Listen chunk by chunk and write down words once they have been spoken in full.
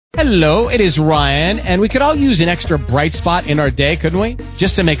Hello, it is Ryan, and we could all use an extra bright spot in our day, couldn't we?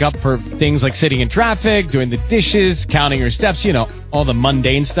 Just to make up for things like sitting in traffic, doing the dishes, counting your steps, you know, all the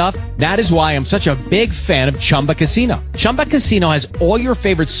mundane stuff. That is why I'm such a big fan of Chumba Casino. Chumba Casino has all your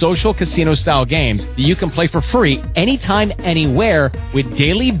favorite social casino-style games that you can play for free anytime, anywhere with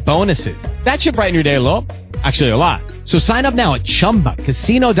daily bonuses. That should brighten your day a little. Actually, a lot. So sign up now at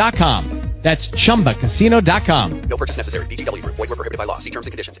ChumbaCasino.com. That's ChumbaCasino.com. No purchase necessary. VGW Group. Void where prohibited by law. See terms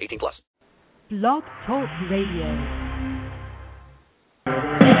and conditions. 18+. Blog Talk Radio.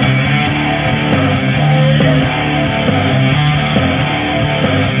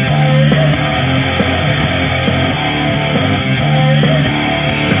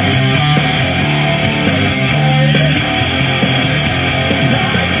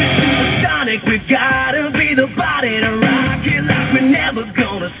 We gotta be the body to rock it like we're never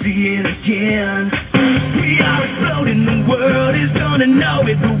gonna see it again. We are exploding, the world is gonna know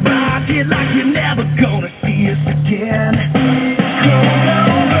it. We rock it like you're never gonna see us again.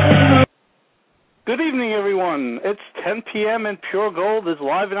 Good evening, everyone. It's 10 p.m. and Pure Gold is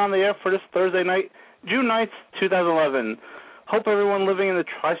live and on the air for this Thursday night, June 9th, 2011. Hope everyone living in the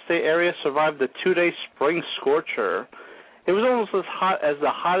tri-state area survived the 2-day spring scorcher. It was almost as hot as the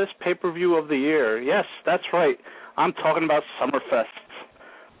hottest pay-per-view of the year. Yes, that's right. I'm talking about Summerfest.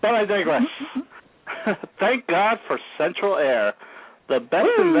 But I digress. Thank God for Central Air, the best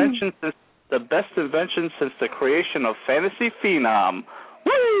invention since the creation of Fantasy Phenom.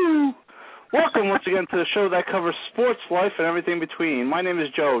 Woo! Welcome once again to the show that covers sports, life, and everything between. My name is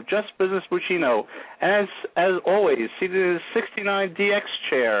Joe, Just Business Buccino, and as always, seated in his 69DX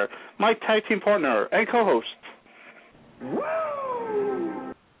chair, my tag team partner and co-host.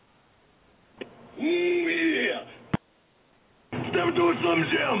 Woo! Yeah! Step into some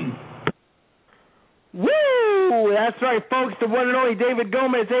Jim! Woo! That's right, folks. The one and only David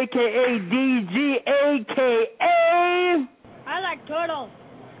Gomez, a.k.a. DG, a.k.a. I like turtles.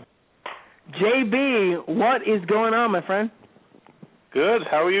 JB, what is going on, my friend? Good.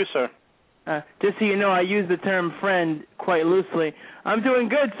 How are you, sir? Just so you know, I use the term friend quite loosely. I'm doing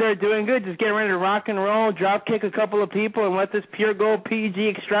good, sir, doing good. Just getting ready to rock and roll, drop kick a couple of people, and let this Pure Gold PG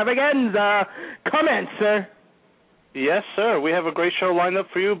extravaganza commence, sir. Yes, sir. We have a great show lined up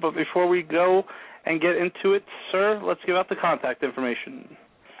for you, but before we go and get into it, sir, let's give out the contact information.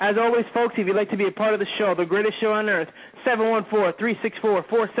 As always, folks, if you'd like to be a part of the show, the greatest show on earth,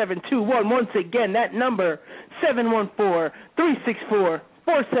 714-364-4721. Once again, that number,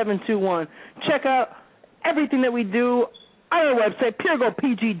 714-364-4721. Check out everything that we do on our website,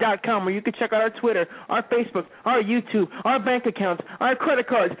 puregoldpg.com, where you can check out our Twitter, our Facebook, our YouTube, our bank accounts, our credit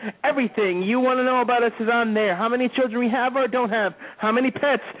cards. Everything you want to know about us is on there. How many children we have or don't have, how many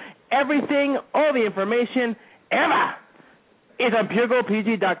pets, everything, all the information ever is on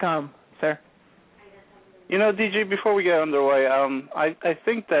puregoldpg.com, sir. You know, DG, before we get underway, I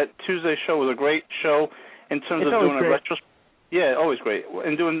think that Tuesday's show was a great show in terms of doing a retrospect. Yeah, always great.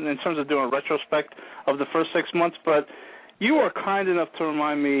 In terms of doing a retrospect of the first 6 months, but you are kind enough to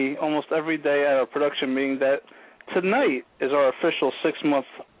remind me almost every day at our production meeting that tonight is our official 6-month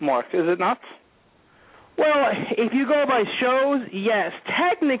mark, is it not? Well, if you go by shows, yes.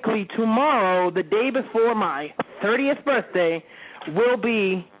 Technically, tomorrow, the day before my 30th birthday, will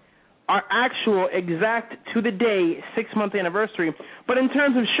be our actual exact to-the-day 6-month anniversary. But in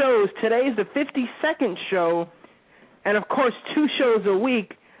terms of shows, today is the 52nd show, and, of course, 2 shows a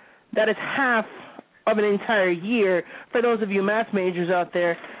week. That is half of an entire year. For those of you math majors out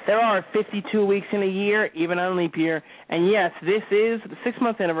there, there are 52 weeks in a year, even on leap year. And yes, this is the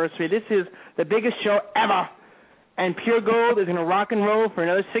 6-month anniversary. This is the biggest show ever. And Pure Gold is going to rock and roll for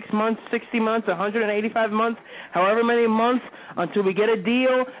another 6 months, 60 months, 185 months, however many months, until we get a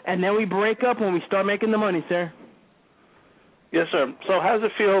deal, and then we break up when we start making the money, sir. Yes, sir. So how does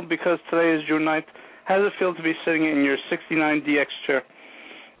it feel, because today is June 9th, how does it feel to be sitting in your 69DX chair?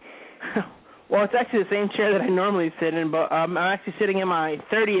 Well, it's actually the same chair that I normally sit in, but I'm actually sitting in my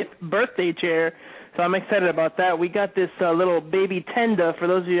 30th birthday chair, so I'm excited about that. We got this little baby tenda, for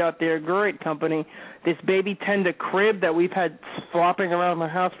those of you out there, great company, this baby tenda crib that we've had flopping around my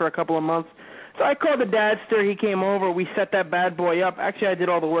house for a couple of months. So I called the dadster. He came over. We set that bad boy up. Actually, I did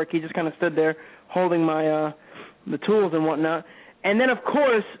all the work. He just kind of stood there holding my the tools and whatnot. And then, of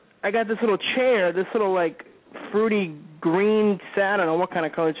course, I got this little chair, this little, like, fruity green, I don't know what kind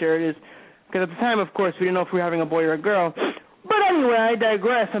of color chair it is. Because at the time, of course, we didn't know if we were having a boy or a girl. But anyway, I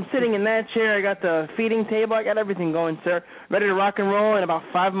digress. I'm sitting in that chair. I got the feeding table. I got everything going, sir. Ready to rock and roll in about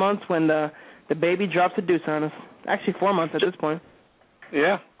 5 months when the baby drops a deuce on us. Actually, 4 months at this point.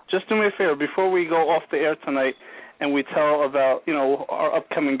 Yeah. Just do me a favor. Before we go off the air tonight and we tell about, our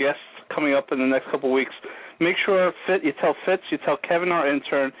upcoming guests coming up in the next couple of weeks. Make sure you tell Fitz, you tell Kevin, our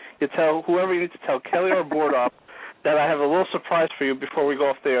intern, you tell whoever you need to tell, Kelly or Boardop, that I have a little surprise for you before we go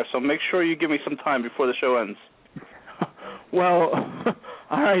off the air. So make sure you give me some time before the show ends. Well,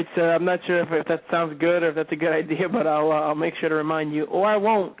 all right, sir. I'm not sure if that sounds good or if that's a good idea, but I'll make sure to remind you. Or I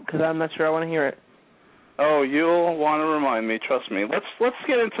won't, because I'm not sure I want to hear it. Oh, you'll want to remind me. Trust me. Let's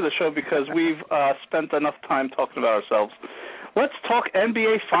get into the show because we've spent enough time talking about ourselves. Let's talk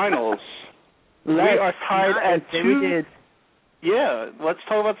NBA Finals. We are tied at 2. Yeah, let's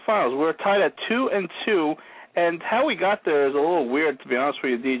talk about the finals. We're tied at 2-2, and how we got there is a little weird, to be honest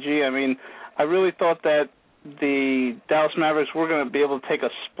with you, DG. I mean, I really thought that the Dallas Mavericks were going to be able to take a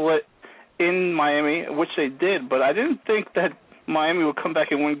split in Miami, which they did, but I didn't think that Miami would come back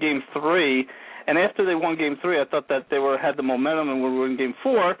and win Game 3. And after they won Game 3, I thought that they had the momentum and would win Game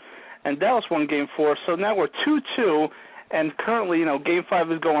 4, and Dallas won Game 4. So now we're 2-2. And currently, Game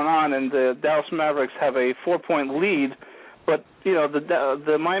 5 is going on, and the Dallas Mavericks have a 4-point lead. But,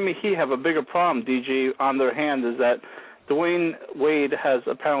 the Miami Heat have a bigger problem, DG, on their hand, is that Dwayne Wade has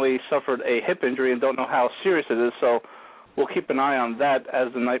apparently suffered a hip injury and don't know how serious it is. So we'll keep an eye on that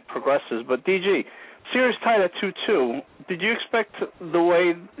as the night progresses. But, DG, series tied at 2-2. Did you expect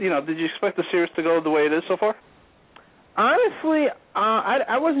did you expect the series to go the way it is so far? Honestly,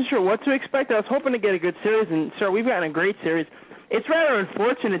 I wasn't sure what to expect. I was hoping to get a good series, and, sir, we've gotten a great series. It's rather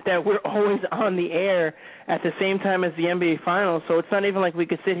unfortunate that we're always on the air at the same time as the NBA Finals, so it's not even like we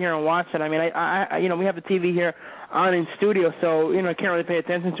could sit here and watch it. I mean, I we have the TV here on in studio, so, I can't really pay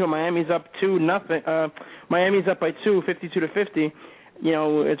attention to it. Miami's up 2-0. Miami's up by 2, 52-50.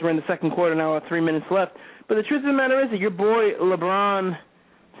 We're in the second quarter now with 3 minutes left. But the truth of the matter is that your boy LeBron,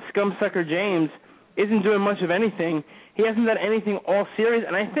 scumsucker James, isn't doing much of anything. He hasn't done anything all series,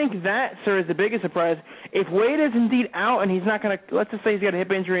 and I think that, sir, is the biggest surprise. If Wade is indeed out and he's not going to, let's just say he's got a hip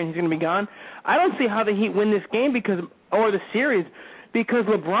injury and he's going to be gone, I don't see how the Heat win this game or the series because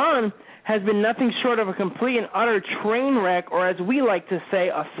LeBron has been nothing short of a complete and utter train wreck, or as we like to say,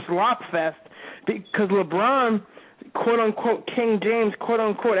 a slop fest, because LeBron, quote-unquote, King James,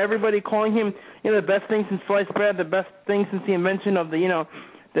 quote-unquote, everybody calling him the best thing since sliced bread, the best thing since the invention of the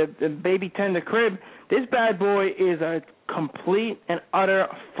baby tender crib. This bad boy is a complete and utter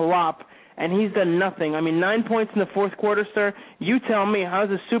flop, and he's done nothing. I mean, 9 points in the fourth quarter, sir. You tell me, how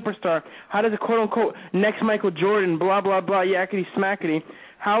does a superstar, how does a quote-unquote next Michael Jordan, blah, blah, blah, yakety smackety,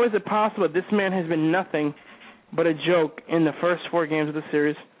 how is it possible that this man has been nothing but a joke in the first 4 games of the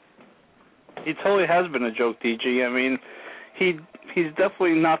series? He totally has been a joke, DG. I mean, he's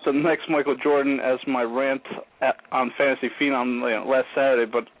definitely not the next Michael Jordan, as my rant on Fantasy Phenom last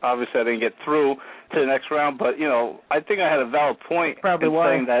Saturday, but obviously I didn't get through to the next round. But, I think I had a valid point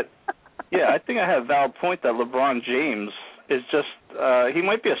saying that, I think I had a valid point that LeBron James is just, he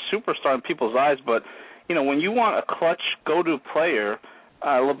might be a superstar in people's eyes, but, when you want a clutch go-to player,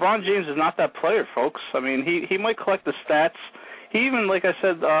 LeBron James is not that player, folks. I mean, he might collect the stats. He even, like I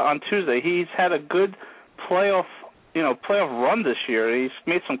said on Tuesday, he's had a good playoff run this year. He's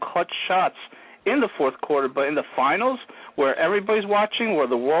made some clutch shots in the fourth quarter, but in the finals, where everybody's watching, where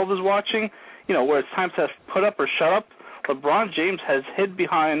the world is watching, where it's time to put up or shut up, LeBron James has hid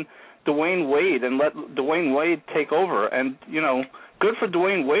behind Dwayne Wade and let Dwayne Wade take over. And, good for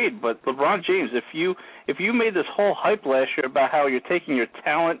Dwayne Wade, but LeBron James, if you made this whole hype last year about how you're taking your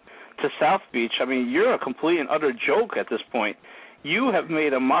talent to South Beach, I mean, you're a complete and utter joke at this point. You have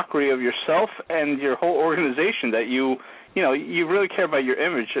made a mockery of yourself and your whole organization that you really care about your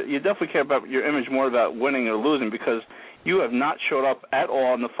image. You definitely care about your image more about winning or losing because you have not showed up at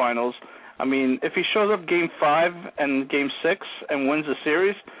all in the finals. I mean, if he shows up Game 5 and Game 6 and wins the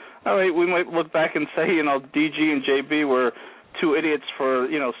series, all right, we might look back and say, DG and JB were two idiots for,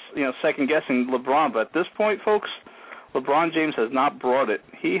 second-guessing LeBron. But at this point, folks, LeBron James has not brought it.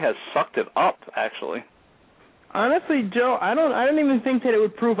 He has sucked it up, actually. Honestly, Joe, I don't even think that it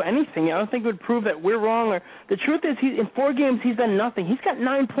would prove anything. I don't think it would prove that we're wrong. Or the truth is, in 4 games, he's done nothing. He's got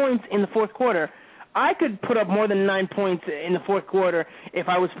 9 points in the fourth quarter. I could put up more than 9 points in the fourth quarter if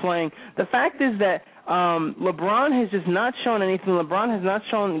I was playing. The fact is that LeBron has just not shown anything. LeBron has not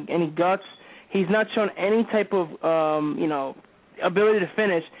shown any guts. He's not shown any type of, ability to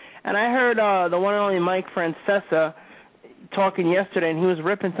finish. And I heard the one and only Mike Francesa talking yesterday, and he was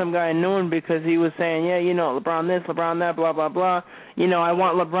ripping some guy in noon because he was saying, LeBron this, LeBron that, blah, blah, blah. I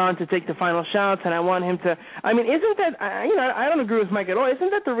want LeBron to take the final shots, and I want him to – I mean, isn't that – I don't agree with Mike at all. Isn't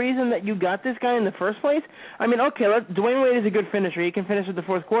that the reason that you got this guy in the first place? I mean, okay, Dwayne Wade is a good finisher. He can finish at the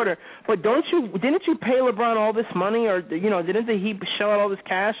fourth quarter. But didn't you pay LeBron all this money, or, didn't the Heat shell out all this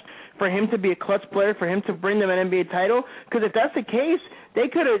cash for him to be a clutch player, for him to bring them an NBA title? Because if that's the case, they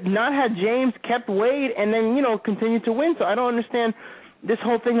could have not had James, kept Wade, and then, continued to win. So I don't understand this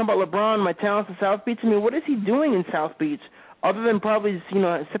whole thing about LeBron, my talents in South Beach. I mean, what is he doing in South Beach other than probably,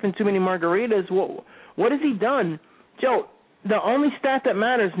 sipping too many margaritas? What has he done? Joe, the only stat that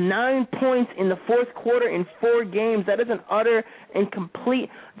matters, 9 points in the fourth quarter in 4 games. That is an utter and complete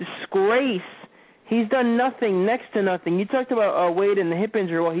disgrace. He's done nothing, next to nothing. You talked about Wade and the hip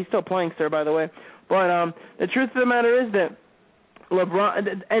injury. Well, he's still playing, sir, by the way. But the truth of the matter is that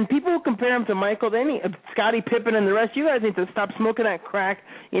LeBron, and people who compare him to Michael, Scottie Pippen and the rest, you guys need to stop smoking that crack.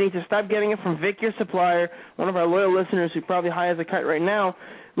 You need to stop getting it from Vic, your supplier, one of our loyal listeners who's probably high as a kite right now.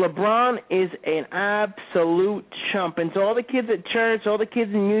 LeBron is an absolute chump. And so all the kids at church, all the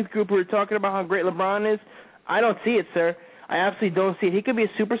kids in youth group who are talking about how great LeBron is, I don't see it, sir. I absolutely don't see it. He could be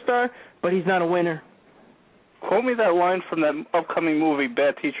a superstar, but he's not a winner. Quote me that line from that upcoming movie,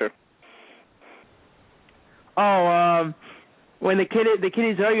 Bad Teacher. When the kid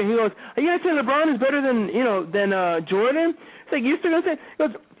is arguing, he goes, "Are you guys saying LeBron is better than Jordan?" It's like, you still gonna say, he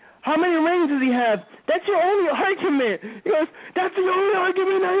goes, "How many rings does he have?" That's your only argument. He goes, "That's the only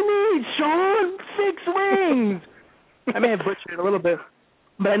argument I need, Sean. 6 rings." I may have butchered it a little bit,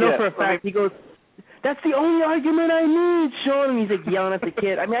 but I know for a fact he goes, "That's the only argument I need, Sean." And he's like yelling at the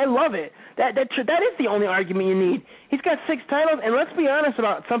kid. I mean, I love it. That is the only argument you need. He's got 6 titles, and let's be honest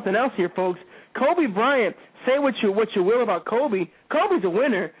about something else here, folks. Kobe Bryant. Say what you will about Kobe. Kobe's a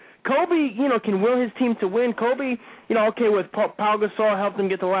winner. Kobe, can will his team to win. Kobe, with Pau Gasol helped him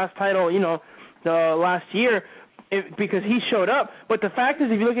get the last title, the last year because he showed up. But the fact is,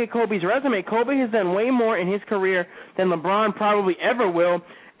 if you look at Kobe's resume, Kobe has done way more in his career than LeBron probably ever will.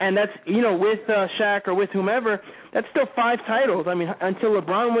 And that's, with Shaq or with whomever, that's still 5 titles. I mean, until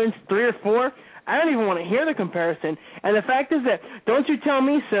LeBron wins 3 or 4, I don't even want to hear the comparison. And the fact is that, don't you tell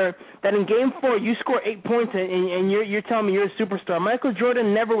me, sir, that in Game 4 you score 8 points and you're telling me you're a superstar. Michael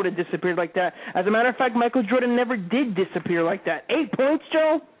Jordan never would have disappeared like that. As a matter of fact, Michael Jordan never did disappear like that. 8 points,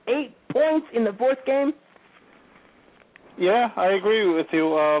 Joe? 8 points in the 4th game? Yeah, I agree with you.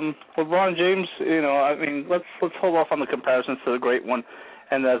 LeBron James, let's hold off on the comparisons to the great one.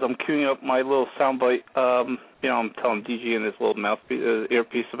 And as I'm queuing up my little soundbite, I'm telling DG in his little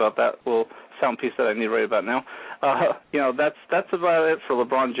earpiece about that little sound piece that I need right about now. That's about it for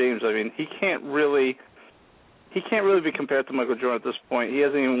LeBron James. I mean, he can't really be compared to Michael Jordan at this point. He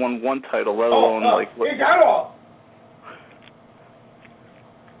hasn't even won 1 title, let alone Is that all?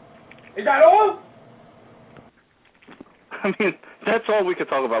 Is that all? I mean, that's all we could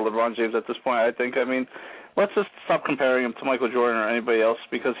talk about LeBron James at this point, I think. I mean, let's just stop comparing him to Michael Jordan or anybody else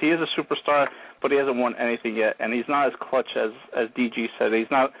because he is a superstar, but he hasn't won anything yet, and he's not as clutch as DG said. He's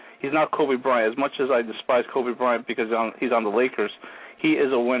not Kobe Bryant. As much as I despise Kobe Bryant because he's on the Lakers, he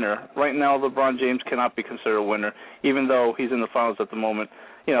is a winner. Right now, LeBron James cannot be considered a winner, even though he's in the finals at the moment.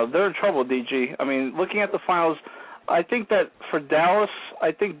 They're in trouble, DG. I mean, looking at the finals, I think that for Dallas,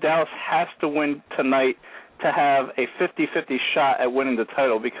 Dallas has to win tonight to have a 50-50 shot at winning the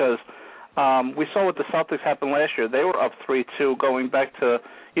title because we saw what the Celtics happened last year. They were up 3-2 going back to,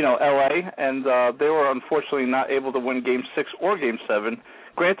 L.A., and they were unfortunately not able to win Game 6 or Game 7.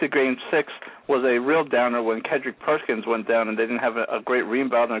 Granted, Game 6 was a real downer when Kendrick Perkins went down and they didn't have a great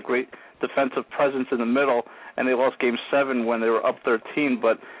rebound and a great defensive presence in the middle, and they lost Game 7 when they were up 13.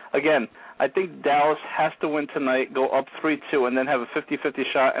 But, again, I think Dallas has to win tonight, go up 3-2, and then have a 50-50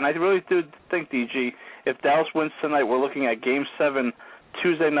 shot. And I really do think, DG, if Dallas wins tonight, we're looking at Game 7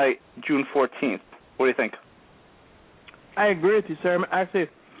 Tuesday night, June 14th. What do you think? I agree with you, sir. Actually,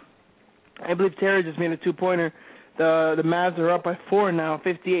 I believe Terry just made a 2-pointer. The Mavs are up by 4 now,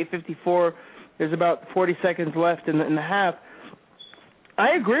 58-54. There's about 40 seconds left in the half.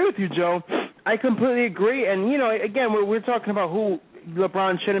 I agree with you, Joe. I completely agree. And, again, we're talking about who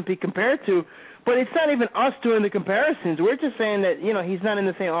LeBron shouldn't be compared to, but it's not even us doing the comparisons. We're just saying that, he's not in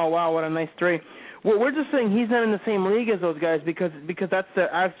the same, oh, wow, what a nice 3. We're just saying he's not in the same league as those guys because that's the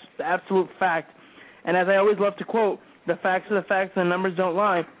absolute fact. And as I always love to quote, the facts are the facts and the numbers don't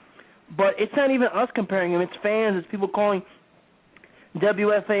lie. But it's not even us comparing him. It's fans. It's people calling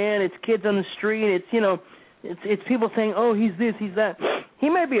WFAN. It's kids on the street. It's people saying, oh, he's this, he's that. He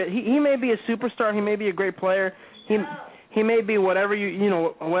may be a superstar. He may be a great player. He may be whatever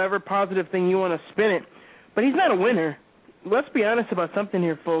whatever positive thing you want to spin it. But he's not a winner. Let's be honest about something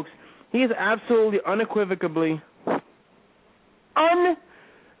here, folks. He is absolutely, unequivocally,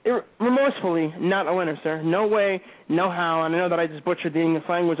 remorsefully not a winner, sir. No way, no how. And I know that I just butchered the English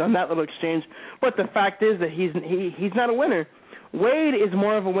language on that little exchange, but the fact is that he's not a winner. Wade is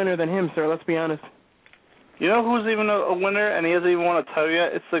more of a winner than him, sir. Let's be honest. You know who's even a winner, and he doesn't even want to tell you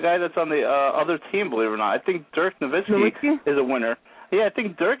yet? It's the guy that's on the other team, believe it or not. I think Dirk Nowitzki is a winner. Yeah, I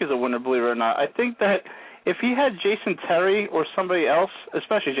think Dirk is a winner, believe it or not. I think that if he had Jason Terry or somebody else,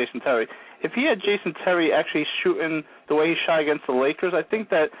 especially Jason Terry, if he had Jason Terry actually shooting the way he shot against the Lakers, I think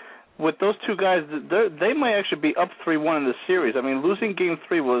that with those two guys, they might actually be up 3-1 in the series. I mean, losing Game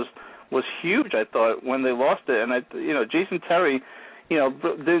 3 was huge, I thought, when they lost it. And, Jason Terry,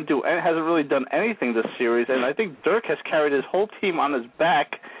 hasn't really done anything this series. And I think Dirk has carried his whole team on his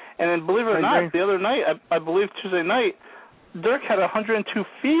back. And then, believe it or not, the other night, I believe Tuesday night, Dirk had 102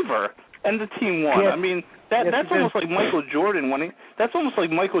 fever, and the team won. Yes. I mean, that's almost like Michael Jordan when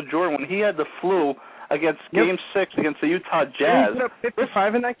he had the flu against Game 6 against the Utah Jazz. Did he put up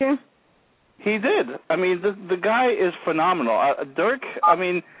 55 in that game? He did. I mean, the guy is phenomenal. Dirk, I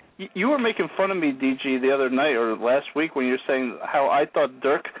mean, you were making fun of me, DG, the other night or last week when you were saying how I thought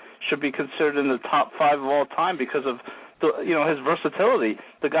Dirk should be considered in the top 5 of all time because of his versatility.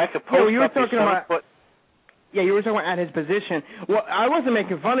 The guy could post you were up. You were talking about at his position. Well, I wasn't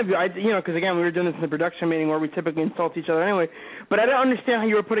making fun of you, because, again, we were doing this in the production meeting where we typically insult each other anyway. But I didn't understand how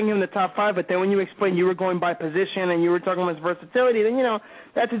you were putting him in the top 5, but then when you explained you were going by position and you were talking about his versatility, then,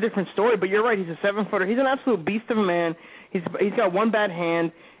 that's a different story. But you're right, he's a 7-footer. He's an absolute beast of a man. He's got one bad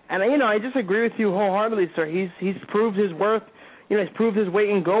hand. And, I just agree with you wholeheartedly, sir. He's proved his worth. He's proved his weight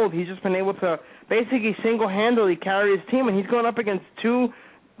in gold. He's just been able to basically single-handedly carry his team, and he's going up against two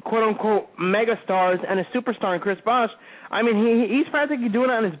quote-unquote megastars and a superstar in Chris Bosh. I mean, he's practically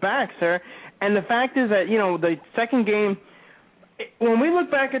doing it on his back, sir. And the fact is that, the second game, when we look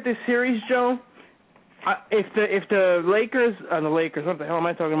back at this series, Joe, if the Lakers, what the hell am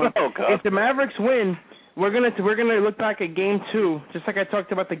I talking about? Oh, God. If the Mavericks win, we're gonna look back at Game 2, just like I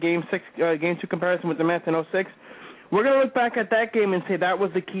talked about the Game 2 comparison with the Mets in 06. We're gonna look back at that game and say that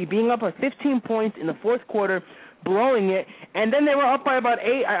was the key, being up by 15 points in the fourth quarter, blowing it, and then they were up by about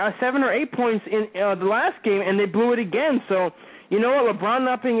 7 or 8 points in the last game, and they blew it again. So, you know what, LeBron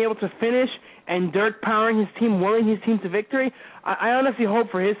not being able to finish and Dirk powering his team, willing his team to victory, I honestly hope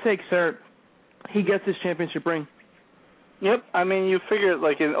for his sake, sir, he gets this championship ring. Yep, I mean, you figure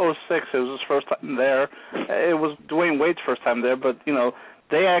like in 06, it was his first time there. It was Dwayne Wade's first time there, but,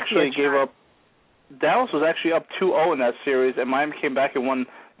 they actually gave up. Dallas was actually up 2-0 in that series, and Miami came back and won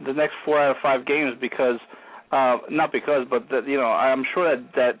the next 4 out of 5 games because I'm sure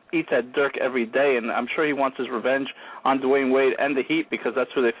that eats at Dirk every day, and I'm sure he wants his revenge on Dwayne Wade and the Heat because that's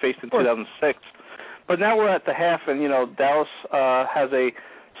who they faced in 2006. But now we're at the half, and Dallas has a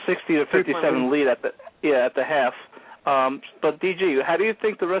 60-57 lead at the half. But DG, how do you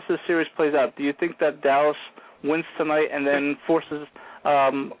think the rest of the series plays out? Do you think that Dallas wins tonight and then forces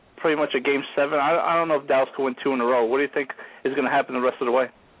pretty much a Game 7? I don't know if Dallas can win 2 in a row. What do you think is going to happen the rest of the way?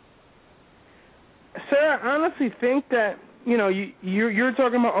 Sir, I honestly think that, you're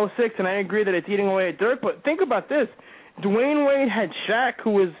talking about 06, and I agree that it's eating away at Dirk, but think about this. Dwayne Wade had Shaq,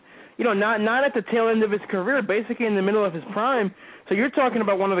 who was, not at the tail end of his career, basically in the middle of his prime. So you're talking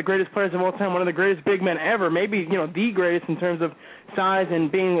about one of the greatest players of all time, one of the greatest big men ever, maybe, the greatest in terms of size and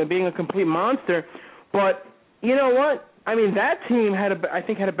being a complete monster. But you know what? I mean, that team had a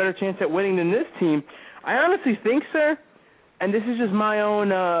better chance at winning than this team. I honestly think, sir, and this is just my own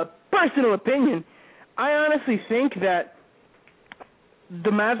personal opinion, I honestly think that the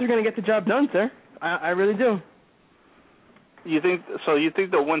Mavs are going to get the job done, sir. I really do. You think so? You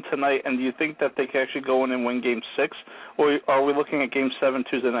think they'll win tonight, and do you think that they can actually go in and win Game 6, or are we looking at Game 7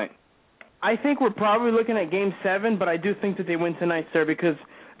 Tuesday night? I think we're probably looking at Game 7, but I do think that they win tonight, sir, because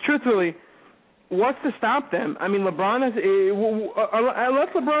truthfully, what's to stop them? I mean, unless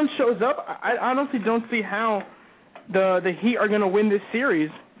LeBron shows up, I honestly don't see how the Heat are going to win this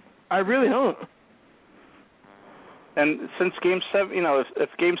series. I really don't. And since Game 7, if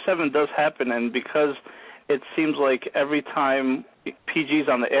Game 7 does happen, and because it seems like every time PG's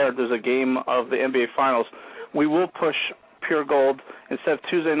on the air, there's a game of the NBA Finals, we will push Pure Gold. Instead of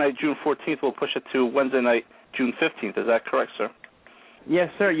Tuesday night, June 14th, we'll push it to Wednesday night, June 15th. Is that correct, sir? Yes,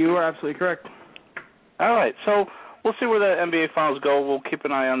 sir. You are absolutely correct. All right. So we'll see where the NBA Finals go. We'll keep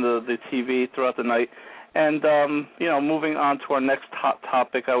an eye on the TV throughout the night. And, moving on to our next hot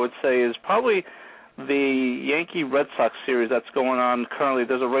topic, I would say, is probably the Yankee-Red Sox series that's going on currently.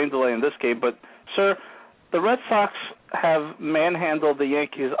 There's a rain delay in this game, but, sir, the Red Sox have manhandled the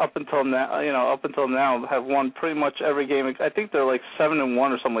Yankees up until now, have won pretty much every game. I think they're like 7-1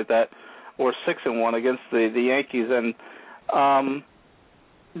 or something like that, or 6-1 against the Yankees. And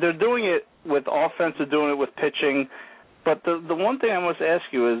they're doing it with offense, they're doing it with pitching. But the one thing I must ask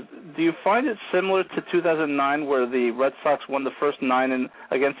you is, do you find it similar to 2009 where the Red Sox won the first 9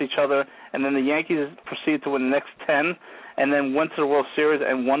 against each other, and then the Yankees proceeded to win the next 10, and then went to the World Series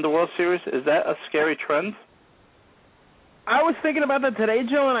and won the World Series? Is that a scary trend? I was thinking about that today,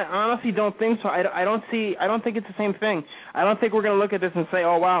 Joe, and I honestly don't think so. I don't think it's the same thing. I don't think we're going to look at this and say,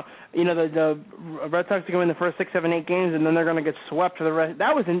 oh, wow, the Red Sox are going to win the first 6, 7, 8 games, and then they're going to get swept for the rest.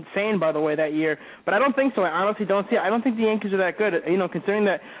 That was insane, by the way, that year. But I don't think so. I honestly don't see it. I don't think the Yankees are that good, considering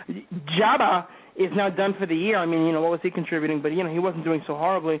that Jabba is now done for the year. I mean, what was he contributing? But, he wasn't doing so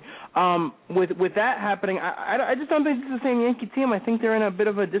horribly. With that happening, I just don't think it's the same Yankee team. I think they're in a bit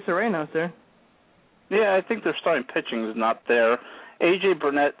of a disarray now, sir. Yeah, I think their starting pitching is not there. A.J.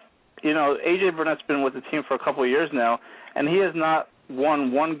 Burnett's been with the team for a couple of years now, and he has not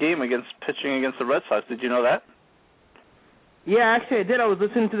won one game pitching against the Red Sox. Did you know that? Yeah, actually I did. I was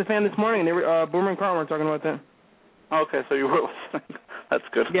listening to the fan this morning. They were Boomer and Carl were talking about that. Okay, so you were listening. That's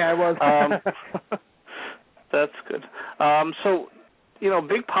good. Yeah, I was. That's good. So,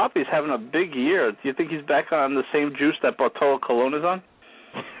 Big Papi's having a big year. Do you think he's back on the same juice that Bartolo Colon is on?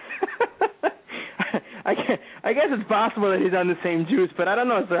 I guess it's possible that he's on the same juice, but I don't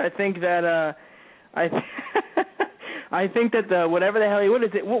know, sir. I think that I think that whatever the hell what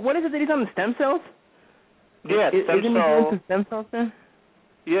is it that he's on, the stem cells? Yeah, Isn't he doing some stem cells there?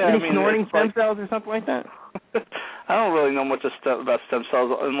 Yeah, Is he snorting stem cells or something like that? I don't really know much about stem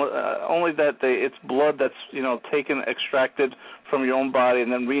cells, only that it's blood that's taken, extracted from your own body,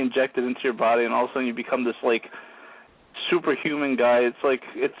 and then re-injected into your body, and all of a sudden you become this superhuman guy.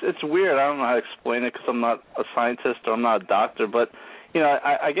 It's weird. I don't know how to explain it because I'm not a scientist or I'm not a doctor, but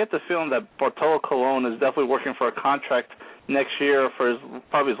I get the feeling that Bartolo Colon is definitely working for a contract next year for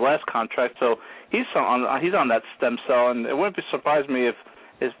probably his last contract. So he's on that stem cell, and it wouldn't surprise me if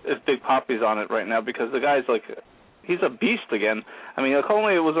Big Papi's on it right now, because the guy's he's a beast again. I mean,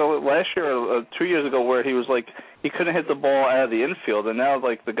 only it was last year or 2 years ago where he was he couldn't hit the ball out of the infield, and now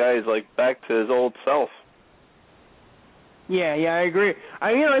the guy's back to his old self. Yeah, I agree.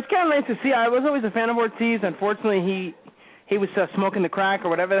 It's kind of nice to see. I was always a fan of Ortiz. Unfortunately, he was smoking the crack or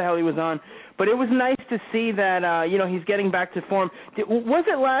whatever the hell he was on. But it was nice to see that, he's getting back to form. Was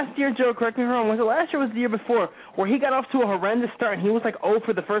it last year, Joe, correct me if I'm wrong, was it last year or was it the year before, where he got off to a horrendous start and he was 0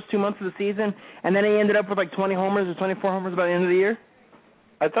 for the first 2 months of the season, and then he ended up with 20 homers or 24 homers by the end of the year?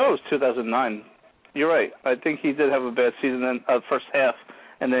 I thought it was 2009. You're right. I think he did have a bad season in the first half,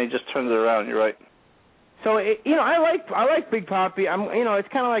 and then he just turned it around. You're right. So I like Big Papi. It's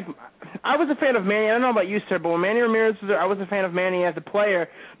kind of I was a fan of Manny. I don't know about you, sir, but when Manny Ramirez was there, I was a fan of Manny as a player.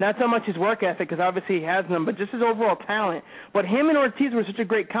 Not so much his work ethic, because obviously he has them, but just his overall talent. But him and Ortiz were such a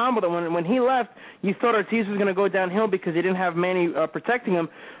great combo that when he left, you thought Ortiz was going to go downhill because he didn't have Manny protecting him.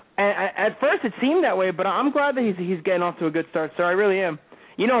 And at first it seemed that way, but I'm glad that he's getting off to a good start, sir. I really am.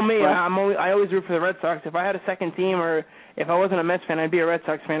 You know me, I always root for the Red Sox. If I had a second team or if I wasn't a Mets fan, I'd be a Red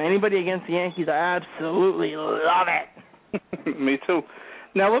Sox fan. Anybody against the Yankees, I absolutely love it. Me too.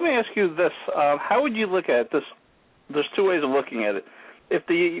 Now, let me ask you this. How would you look at this? There's two ways of looking at it. If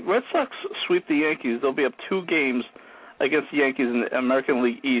the Red Sox sweep the Yankees, they'll be up 2 games against the Yankees in the American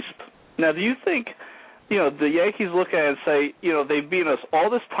League East. Now, do you think, the Yankees look at it and say, they've beaten us all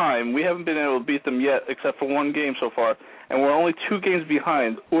this time. We haven't been able to beat them yet except for 1 game so far, and we're only 2 games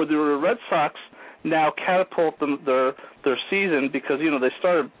behind? Or do the Red Sox now catapult their season because, they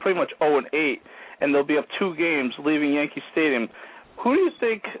started pretty much 0-8, and they'll be up 2 games leaving Yankee Stadium? Who do you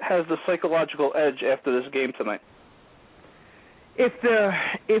think has the psychological edge after this game tonight? If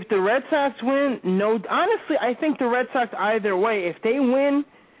the Red Sox win, honestly, I think the Red Sox either way. If they win,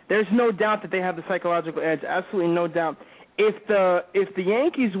 there's no doubt that they have the psychological edge. Absolutely no doubt. If the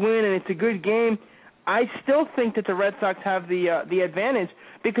Yankees win and it's a good game, I still think that the Red Sox have the advantage,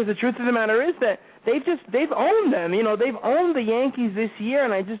 because the truth of the matter is that they've owned them. They've owned the Yankees this year,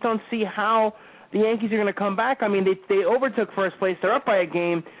 and I just don't see how the Yankees are going to come back. I mean, they overtook first place. They're up by a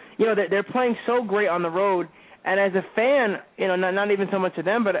game. They're playing so great on the road. And as a fan, not even so much of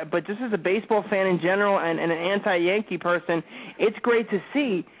them, but just as a baseball fan in general and an anti-Yankee person, it's great to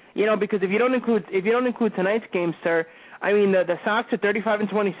see. Because if you don't include tonight's game, sir, I mean the Sox are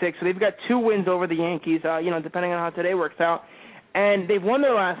 35-26, so they've got 2 wins over the Yankees. Depending on how today works out, and they've won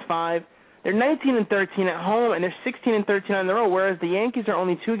their last 5. They're 19-13 at home, and they're 16-13 on the road. Whereas the Yankees are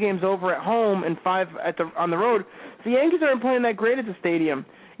only 2 games over at home and 5 on the road. So the Yankees aren't playing that great at the stadium.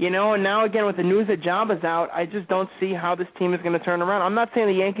 And now again with the news that Jabba's out, I just don't see how this team is going to turn around. I'm not saying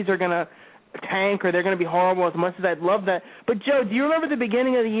the Yankees are going to tank or they're going to be horrible as much as I'd love that. But Joe, do you remember the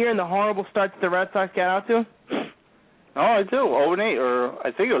beginning of the year and the horrible start that the Red Sox got out to? Oh, I do. 0-8, or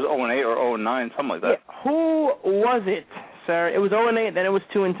I think it was 0-8 or 0-9, something like that. Yeah. Who was it, sir. It was 0-8, then it was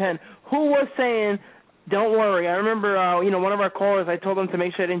 2-10. Who was saying, don't worry? I remember, one of our callers, I told him to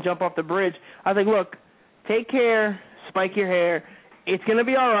make sure I didn't jump off the bridge. I was like, look, take care, spike your hair. It's going to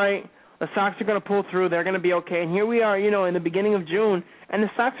be all right. The Sox are going to pull through. They're going to be okay. And here we are, in the beginning of June, and the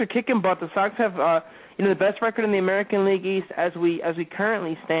Sox are kicking butt. The Sox have, the best record in the American League East as we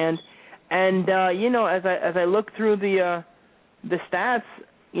currently stand. And as I look through the stats,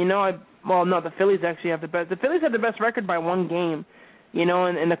 the Phillies actually have the best. The Phillies have the best record by one game,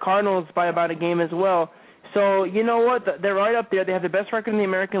 and the Cardinals by about a game as well. So you know what? They're right up there. They have the best record in the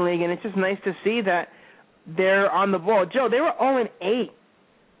American League, and it's just nice to see that they're on the ball. Joe, they were 0-8.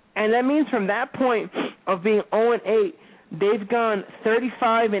 And that means from that point of being 0-8, they've gone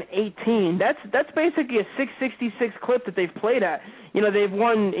 35-18. That's basically a 666 clip that they've played at. They've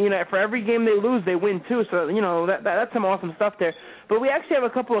won. For every game they lose, they win too. So that's some awesome stuff there. But we actually have a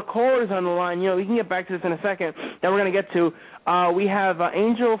couple of callers on the line. We can get back to this in a second. That we're going to get to. We have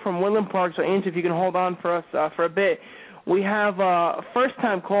Angel from Woodland Park. So Angel, if you can hold on for us for a bit. We have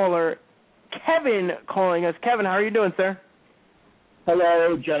first-time caller Kevin calling us. Kevin, how are you doing, sir?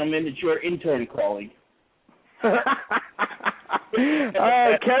 Hello, gentlemen. It's your intern calling. Kevin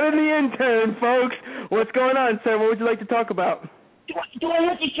the intern, folks. What's going on, sir? What would you like to talk about? Do I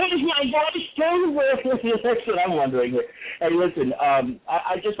have to change my voice? That's what I'm wondering here. Hey, listen,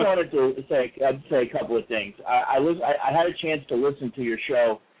 I just wanted to say a couple of things. I had a chance to listen to your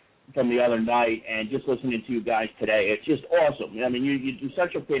show from the other night, and just listening to you guys today, it's just awesome. I mean, you do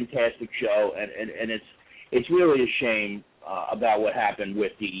such a fantastic show, and it's really a shame about what happened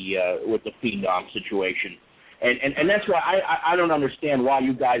with the Phenom situation. And that's why I don't understand why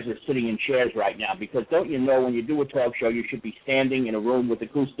you guys are sitting in chairs right now, because don't you know when you do a talk show, you should be standing in a room with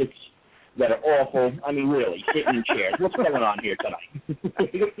acoustics that are awful. I mean, really, sitting in chairs. What's going on here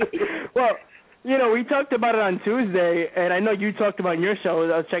tonight? Well, we talked about it on Tuesday, and I know you talked about it in your show.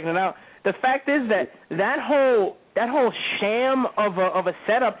 I was checking it out. The fact is that whole sham of a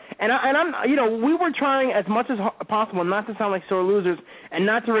setup, and I'm we were trying as much as possible not to sound like sore losers and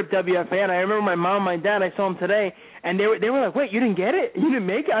not to rip WFA. And I remember my mom, my dad, I saw them today, and they were like, "Wait, you didn't get it? You didn't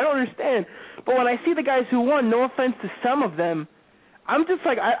make it? I don't understand." But when I see the guys who won, no offense to some of them, I'm just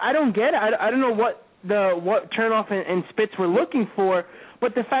like, I don't get it. I don't know what turnoff and spits we're looking for.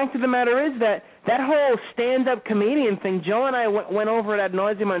 But the fact of the matter is that whole stand-up comedian thing, Joe and I went over it ad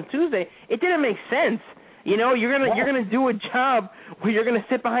nauseum on Tuesday. It didn't make sense. You're gonna do a job where you're gonna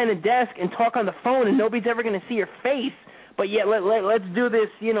sit behind a desk and talk on the phone, and nobody's ever gonna see your face. But yet, let's do this,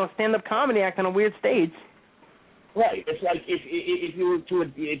 stand-up comedy act on a weird stage. Right. It's like if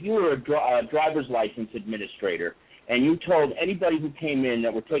you were a driver's license administrator, and you told anybody who came in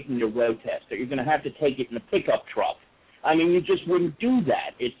that were taking their road test that you're going to have to take it in a pickup truck. I mean, you just wouldn't do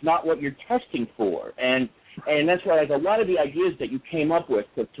that. It's not what you're testing for. And that's why, like, a lot of the ideas that you came up with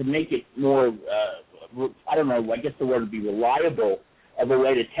to make it more, I don't know, I guess the word would be reliable of a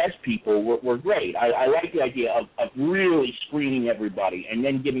way to test people were great. I like the idea of really screening everybody and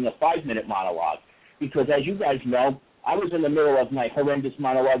then giving a 5-minute monologue. Because as you guys know, I was in the middle of my horrendous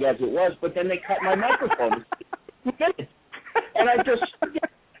monologue as it was, but then they cut my microphone. And I just,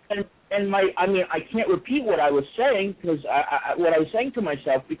 I can't repeat what I was saying because what I was saying to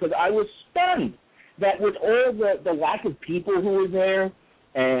myself, because I was stunned that with all the lack of people who were there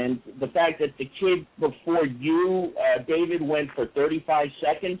and the fact that the kid before you, David, went for 35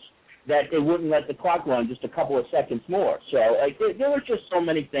 seconds, that they wouldn't let the clock run just a couple of seconds more. So like there were just so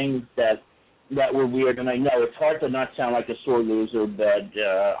many things that were weird, and I know it's hard to not sound like a sore loser, but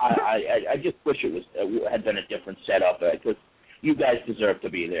I just wish it had been a different setup because you guys deserve to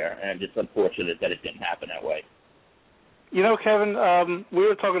be there, and it's unfortunate that it didn't happen that way. Kevin, we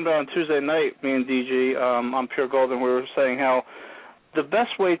were talking about on Tuesday night, me and DG, on Pure Gold, and we were saying how the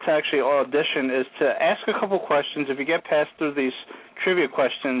best way to actually audition is to ask a couple questions. If you get past through these trivia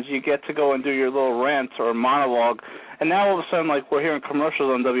questions, you get to go and do your little rant or monologue. And now all of a sudden, like, we're hearing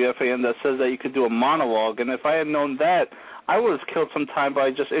commercials on WFAN that says that you could do a monologue. And if I had known that, I would have killed some time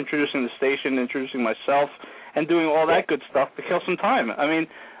by just introducing the station, introducing myself, and doing all that good stuff to kill some time. I mean,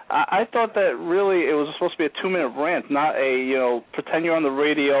 I thought that really it was supposed to be a 2-minute rant, not a, pretend you're on the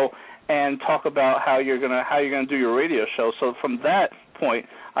radio and talk about how you're gonna do your radio show. So from that point,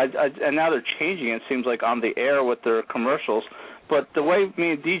 and now they're changing it, seems like, on the air with their commercials. But the way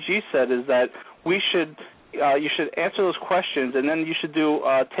me and DG said is that you should answer those questions, and then you should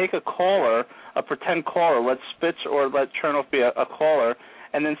take a caller, a pretend caller, let Spitz or let Chernoff be a caller,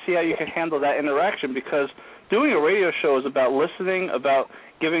 and then see how you can handle that interaction, because doing a radio show is about listening, about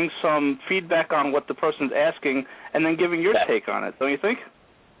giving some feedback on what the person's asking, and then giving your take on it, don't you think?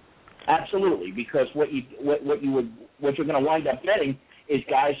 Absolutely, because what you're going to wind up getting is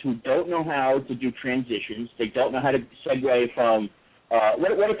guys who don't know how to do transitions. They don't know how to segue from.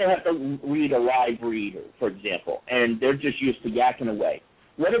 What if they have to read a live read, for example, and they're just used to yakking away?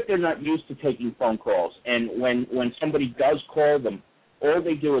 What if they're not used to taking phone calls, and when somebody does call them, all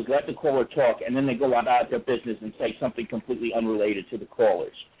they do is let the caller talk, and then they go about their business and say something completely unrelated to the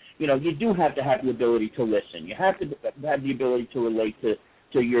callers? You know, you do have to have the ability to listen. You have to have the ability to relate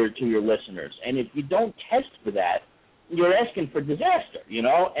to your listeners. And if you don't test for that, you're asking for disaster, you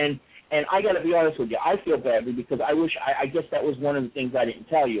know? And I got to be honest with you, I feel badly because I guess that was one of the things I didn't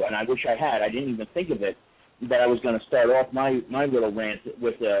tell you, and I wish I had. I didn't even think of it, that I was going to start off my little rant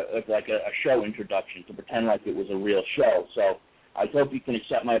with like a show introduction to pretend like it was a real show. So I hope you can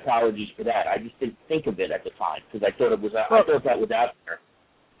accept my apologies for that. I just didn't think of it at the time because I thought that was out there.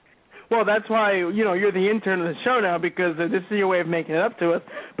 Well, that's why, you know, you're the intern of the show now, because this is your way of making it up to us.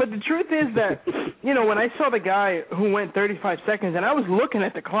 But the truth is that, you know, when I saw the guy who went 35 seconds, and I was looking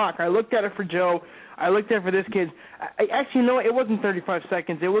at the clock, I looked at it for Joe, I looked at it for this kid. Actually, no, it wasn't 35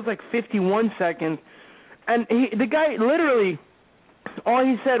 seconds. It was like 51 seconds. And the guy literally, all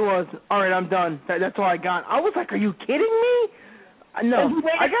he said was, all right, I'm done. That's all I got. I was like, are you kidding me? No,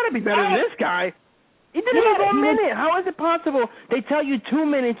 I got to be better than this guy. He didn't even go a minute. How is it possible? They tell you 2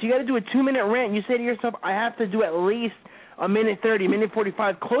 minutes. You got to do a 2-minute rant. You say to yourself, I have to do at least a minute 30, minute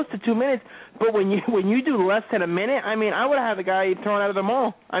 45, close to 2 minutes. But when you do less than a minute, I mean, I would have had the guy thrown out of the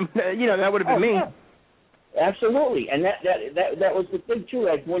mall. You know, that would have been me. Yeah. Absolutely, and that was the thing too.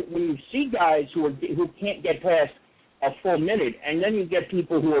 Like when you see guys who can't get past a full minute, and then you get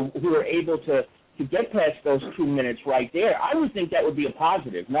people who are able to get past those 2 minutes right there, I would think that would be a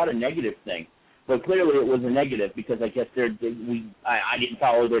positive, not a negative thing. But clearly it was a negative because I guess I didn't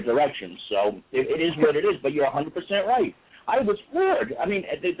follow their directions. So it is what it is, but you're 100% right. I was floored. I mean,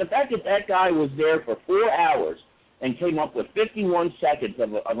 the fact that guy was there for 4 hours and came up with 51 seconds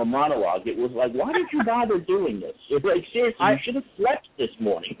of a monologue, it was like, why did you bother doing this? Like, seriously, you should have slept this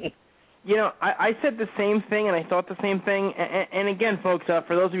morning. You know, I said the same thing, and I thought the same thing. And again, folks,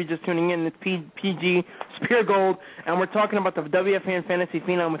 for those of you just tuning in, it's PG, Spear Gold, and we're talking about the WFAN Fantasy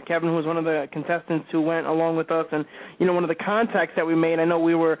Phenom with Kevin, who was one of the contestants who went along with us, and, you know, one of the contacts that we made. I know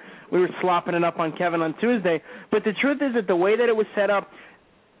we were slopping it up on Kevin on Tuesday, but the truth is that the way that it was set up,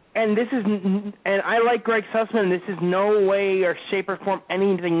 and I like Greg Sussman, this is no way or shape or form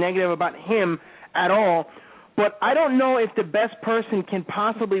anything negative about him at all. But I don't know if the best person can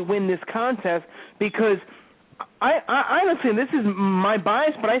possibly win this contest because I honestly, this is my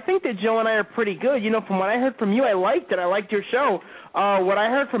bias, but I think that Joe and I are pretty good. You know, from what I heard from you, I liked it. I liked your show. What I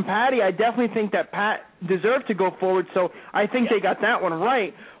heard from Patty, I definitely think that Pat deserved to go forward, so I think they got that one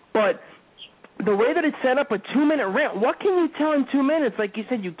right. But the way that it's set up, a 2-minute rant, what can you tell in 2 minutes? Like you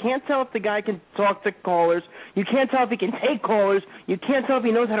said, you can't tell if the guy can talk to callers. You can't tell if he can take callers. You can't tell if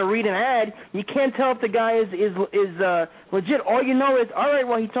he knows how to read an ad. You can't tell if the guy is legit. All you know is, all right,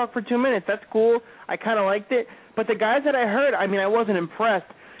 well, he talked for 2 minutes. That's cool. I kind of liked it. But the guys that I heard, I mean, I wasn't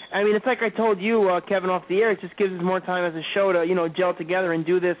impressed. I mean, it's like I told you, Kevin, off the air. It just gives us more time as a show to, you know, gel together and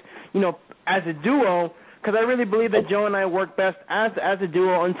do this, you know, as a duo. Because I really believe that Joe and I work best as a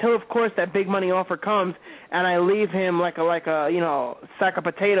duo until, of course, that big money offer comes and I leave him like a you know, sack of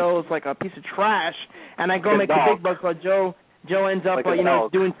potatoes, like a piece of trash, and I go make the big bucks while Joe ends up, like you know,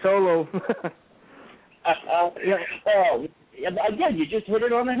 doing solo. Again, you just hit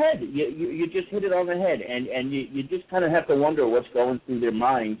it on the head. You just hit it on the head, and you just kind of have to wonder what's going through their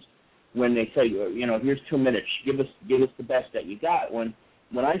minds when they say, you know, here's 2 minutes, give us the best that you got.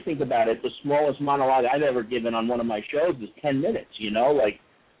 When I think about it, the smallest monologue I've ever given on one of my shows is 10 minutes, you know? Like,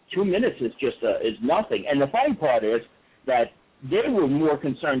 2 minutes is just is nothing. And the funny part is that they were more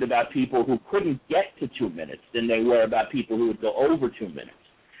concerned about people who couldn't get to 2 minutes than they were about people who would go over 2 minutes.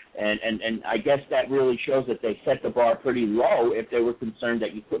 And I guess that really shows that they set the bar pretty low if they were concerned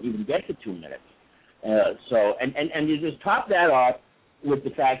that you couldn't even get to 2 minutes. So you just top that off with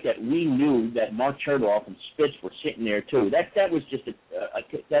the fact that we knew that Mark Chertoff and Spitz were sitting there too. That was just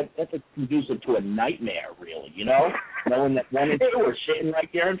that's a conducive to a nightmare, really. You know, knowing that one and two were sitting right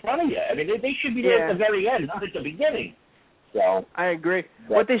there in front of you. I mean, they should be there at the very end, not at the beginning. So I agree.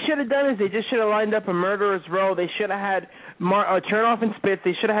 What they should have done is they just should have lined up a murderer's row. They should have had Chertoff and Spitz.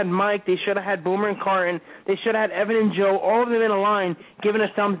 They should have had Mike. They should have had Boomer and Carton. They should have had Evan and Joe, all of them in a line, giving a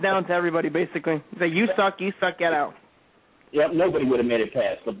thumbs down to everybody, basically. Say, you suck, get out. Yep, nobody would have made it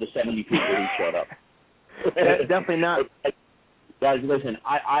past of the 70 people who showed up. Definitely not. Guys, listen,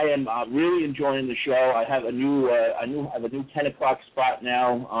 I am really enjoying the show. I have a new 10 o'clock spot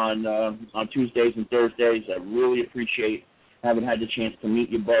now on Tuesdays and Thursdays. I really appreciate Haven't had the chance to meet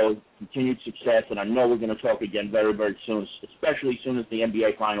you both. Continued success, and I know we're going to talk again very, very soon, especially as soon as the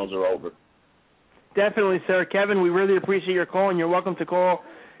NBA Finals are over. Definitely, sir. Kevin, we really appreciate your call, and you're welcome to call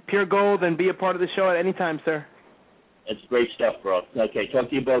Pure Gold and be a part of the show at any time, sir. It's great stuff, bro. Okay, talk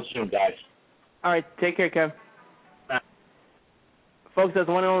to you both soon, guys. All right, take care, Kev. Folks, that's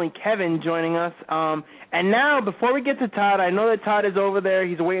one and only Kevin joining us. And now, before we get to Todd, I know that Todd is over there.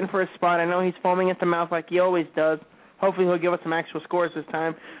 He's waiting for a spot. I know he's foaming at the mouth like he always does. Hopefully he'll give us some actual scores this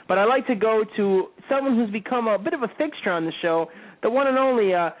time. But I'd like to go to someone who's become a bit of a fixture on the show, the one and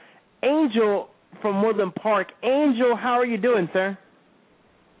only Angel from Woodland Park. Angel, how are you doing, sir?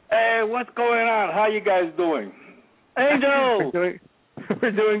 Hey, what's going on? How you guys doing? Angel!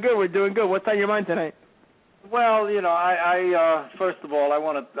 We're doing good. We're doing good. What's on your mind tonight? Well, you know, I first of all, I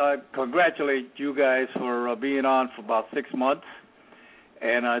want to congratulate you guys for being on for about 6 months.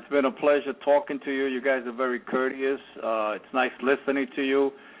 And it's been a pleasure talking to you. You guys are very courteous. It's nice listening to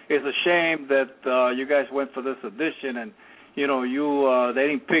you. It's a shame that you guys went for this audition and, you know, they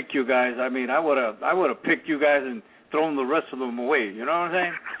didn't pick you guys. I mean, I would have picked you guys and thrown the rest of them away. You know what I'm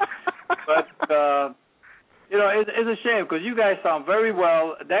saying? But you know, it's a shame because you guys sound very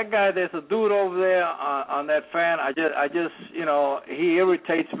well. That guy, there's a dude over there on that fan. I just, you know, he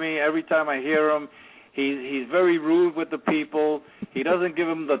irritates me every time I hear him. He's very rude with the people. He doesn't give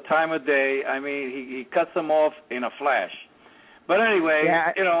them the time of day. I mean, he cuts them off in a flash. But anyway,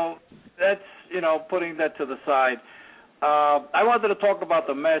 you know, that's, you know, putting that to the side. I wanted to talk about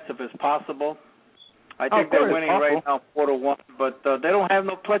the Mets if it's possible. I think they're winning right now 4-1, but they don't have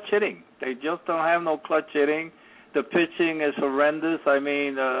no clutch hitting. They just don't have no clutch hitting. The pitching is horrendous. I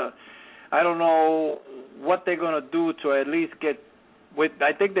mean, I don't know what they're going to do to at least get with.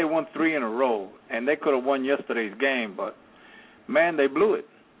 I think they won 3 in a row, and they could have won yesterday's game, but, man, they blew it.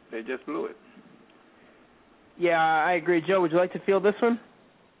 They just blew it. Yeah, I agree. Joe, would you like to field this one?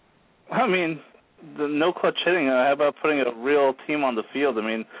 I mean, the no clutch hitting, how about putting a real team on the field? I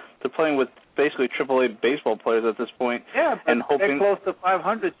mean, they're playing with basically AAA baseball players at this point. Yeah, but and hoping they're close to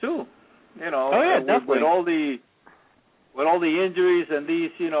 500 too. You know, definitely. With all the injuries and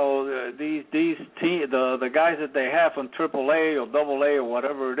these, you know, the guys that they have from AAA or AA or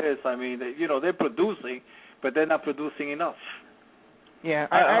whatever it is. I mean, you know, they're producing, but they're not producing enough. Yeah,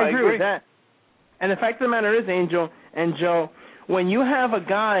 I agree with that. And the fact of the matter is, Angel and Joe, when you have a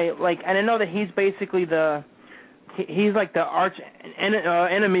guy like, and I know that he's basically he's like the arch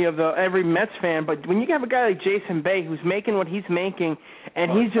enemy of every Mets fan, but when you have a guy like Jason Bay who's making what he's making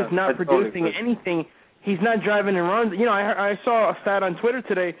and he's just not producing anything, he's not driving in runs. You know, I saw a stat on Twitter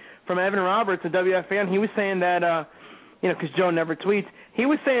today from Evan Roberts, a WF fan. He was saying that, you know, because Joe never tweets, he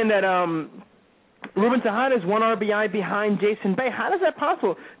was saying that Ruben Tejada is 1 RBI behind Jason Bay. How is that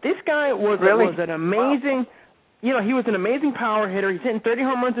possible? This guy was an amazing, you know, he was an amazing power hitter. He's hitting 30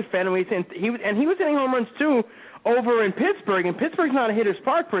 home runs at Fenway. He was hitting home runs too over in Pittsburgh, and Pittsburgh's not a hitter's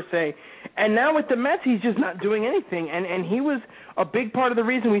park per se. And now with the Mets, he's just not doing anything. And he was a big part of the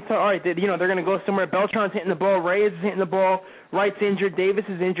reason we thought, all right, you know, they're going to go somewhere. Beltran's hitting the ball, Reyes is hitting the ball, Wright's injured, Davis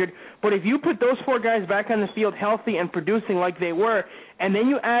is injured. But if you put those 4 guys back on the field healthy and producing like they were, and then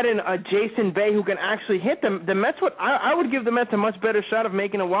you add in a Jason Bay who can actually hit them, the Mets I would give the Mets a much better shot of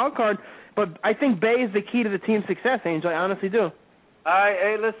making a wild card. But I think Bay is the key to the team's success, Angel. I honestly do.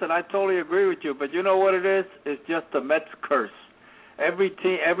 Hey, listen, I totally agree with you, but you know what it is? It's just the Mets curse. Every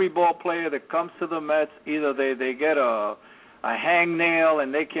team, every ball player that comes to the Mets, either they get a hangnail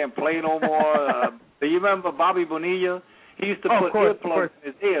and they can't play no more. Do you remember Bobby Bonilla? He used to put earplugs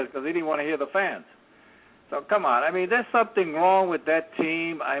in his ears because he didn't want to hear the fans. So come on, I mean, there's something wrong with that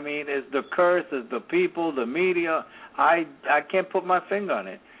team. I mean, it's the curse, it's the people, the media. I can't put my finger on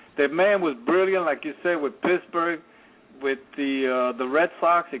it. The man was brilliant, like you said, with Pittsburgh. With the Red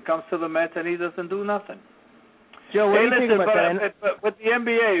Sox, he comes to the Mets and he doesn't do nothing. Joe, what do you think about that? But with the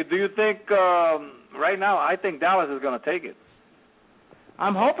NBA, do you think right now? I think Dallas is going to take it.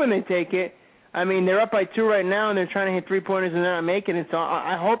 I'm hoping they take it. I mean, they're up by 2 right now, and they're trying to hit 3-pointers and they're not making it. So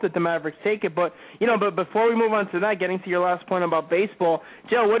I hope that the Mavericks take it. But but before we move on to that, getting to your last point about baseball,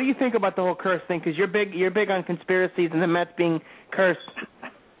 Joe, what do you think about the whole curse thing? Because you're big on conspiracies and the Mets being cursed.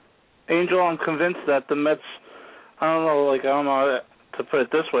 Angel, I'm convinced that the Mets. I don't know how to put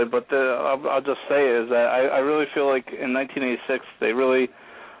it this way, but I'll just say is that I really feel like in 1986 they really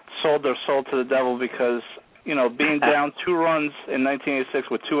sold their soul to the devil because, you know, being down 2 runs in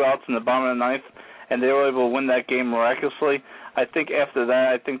 1986 with 2 outs in the bottom of the 9th, and they were able to win that game miraculously. I think after that,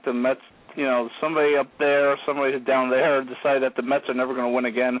 I think the Mets somebody up there or somebody down there decide that the Mets are never going to win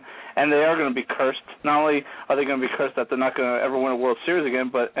again, and they are going to be cursed. Not only are they going to be cursed that they're not going to ever win a World Series again,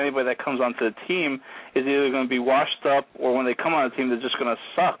 but anybody that comes onto the team is either going to be washed up, or when they come on the team, they're just going to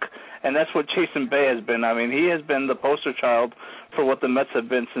suck. And that's what Jason Bay has been. I mean, he has been the poster child for what the Mets have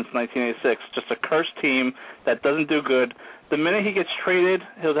been since 1986, just a cursed team that doesn't do good. The minute he gets traded,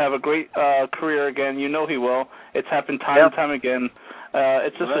 he'll have a great career again. You know he will. It's happened time and time again.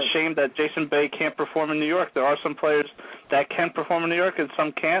 It's just a shame that Jason Bay can't perform in New York. There are some players that can perform in New York and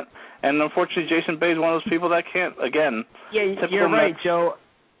some can't. And unfortunately, Jason Bay is one of those people that can't. Again, yeah, you're right, Joe.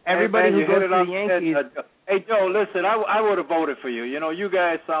 Everybody who goes to the Yankees. Hey, Joe, listen, I would have voted for you. You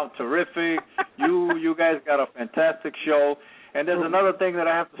guys sound terrific. You guys got a fantastic show. And there's another thing that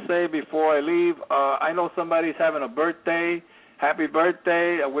I have to say before I leave. I know somebody's having a birthday. Happy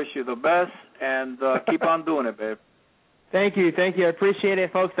birthday. I wish you the best. And keep on doing it, babe. Thank you. I appreciate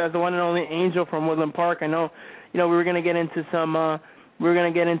it, folks. That's the one and only Angel from Woodland Park. I know, we were going to get into some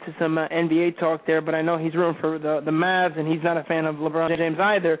NBA talk there, but I know he's rooting for the Mavs, and he's not a fan of LeBron James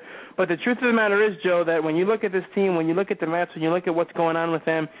either. But the truth of the matter is, Joe, that when you look at this team, when you look at the Mets, when you look at what's going on with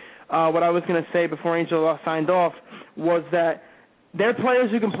them, what I was going to say before Angel signed off was that they're players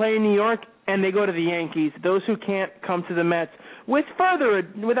who can play in New York, and they go to the Yankees. Those who can't come to the Mets.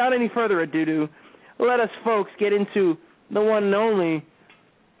 Without any further ado, let us, folks, get into the one and only.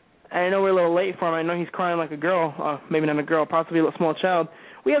 I know we're a little late for him. I know he's crying like a girl. Maybe not a girl, possibly a little small child.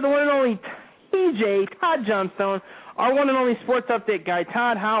 We have the one and only TJ, Todd Johnstone, our one and only sports update guy.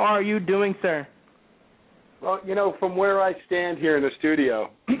 Todd, how are you doing, sir? Well, from where I stand here in the studio,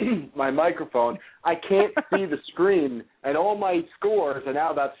 my microphone, I can't see the screen, and all my scores are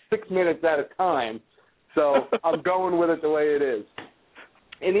now about 6 minutes at a time, so I'm going with it the way it is.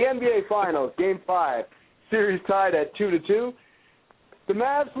 In the NBA Finals, Game 5, series tied at 2-2. The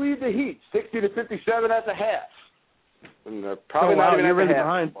Mavs lead the Heat 60-57 at the half. And they're probably not even really at the half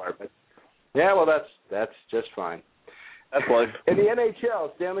behind. anymore, but yeah, well, that's just fine. That's life. In the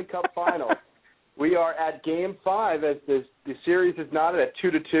NHL Stanley Cup Finals, we are at Game 5 as the series is knotted at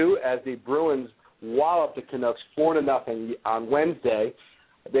 2-2 as the Bruins wallop the Canucks 4-0 on Wednesday.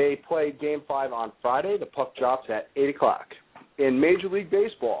 They play Game 5 on Friday. The puck drops at 8 o'clock. In Major League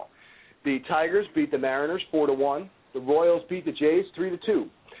Baseball, the Tigers beat the Mariners 4-1. The Royals beat the Jays 3-2.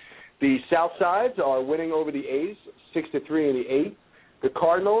 The South Sides are winning over the A's 6-3 in the 8th. The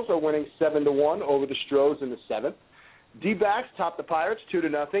Cardinals are winning 7-1 over the Stros in the 7th. D-backs top the Pirates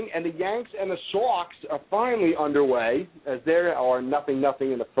 2-0, and the Yanks and the Sox are finally underway as there are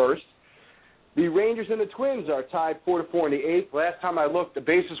 0-0 in the first. The Rangers and the Twins are tied 4-4 in the 8th. Last time I looked, the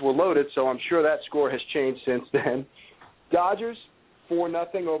bases were loaded, so I'm sure that score has changed since then. Dodgers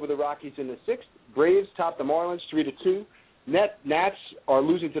 4-0 over the Rockies in the 6th. Braves top the Marlins 3-2. Nats are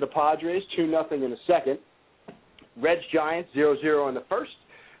losing to the Padres 2-0 in the 2nd. Reds Giants 0-0 in the 1st.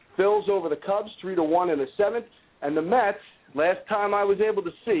 Phils over the Cubs 3-1 in the 7th. And the Mets, last time I was able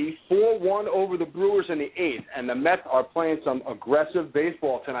to see, 4-1 over the Brewers in the 8th. And the Mets are playing some aggressive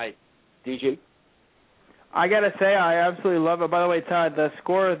baseball tonight. DJ? I got to say, I absolutely love it. By the way, Todd, the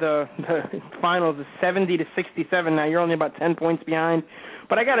score of the finals is 70-67. Now you're only about 10 points behind.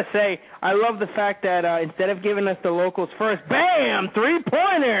 But I got to say, I love the fact that instead of giving us the locals first, bam,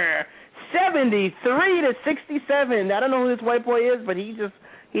 three-pointer, 73-67. I don't know who this white boy is, but he just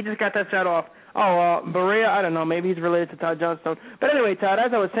got that shot off. Berea, I don't know. Maybe he's related to Todd Johnstone. But anyway, Todd,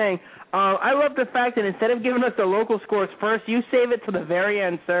 as I was saying, I love the fact that instead of giving us the local scores first, you save it to the very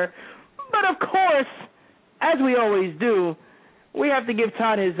end, sir. But, of course, as we always do, we have to give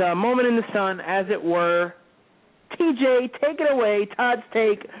Todd his moment in the sun, as it were. TJ, take it away. Todd's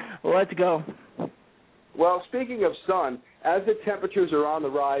take. Let's go. Well, speaking of sun, as the temperatures are on the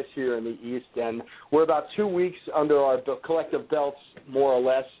rise here in the East, and we're about 2 weeks under our collective belts, more or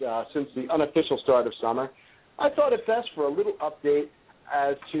less, since the unofficial start of summer, I thought it best for a little update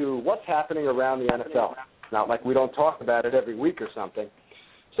as to what's happening around the NFL. Not like we don't talk about it every week or something.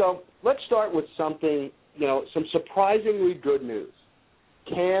 So let's start with something, some surprisingly good news.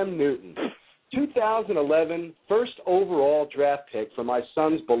 Cam Newton, 2011 first overall draft pick for my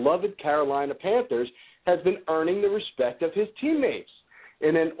son's beloved Carolina Panthers, has been earning the respect of his teammates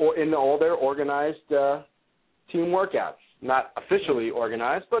in all their organized team workouts. Not officially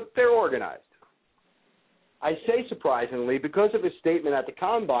organized, but they're organized. I say surprisingly because of his statement at the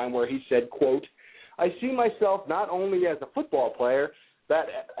Combine where he said, quote, "I see myself not only as a football player, but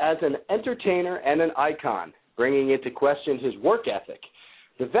as an entertainer and an icon, bringing into question his work ethic.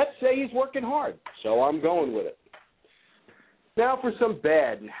 The vets say he's working hard, so I'm going with it." Now for some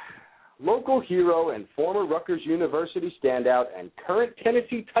bad, local hero and former Rutgers University standout and current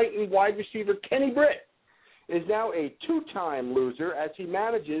Tennessee Titan wide receiver Kenny Britt is now a two-time loser as he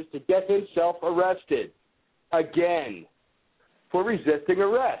manages to get himself arrested. Again. For resisting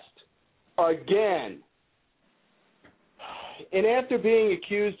arrest. Again. And after being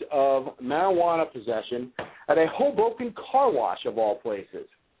accused of marijuana possession at a Hoboken car wash of all places.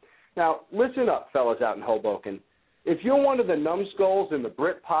 Now, listen up, fellas out in Hoboken. If you're one of the numbskulls in the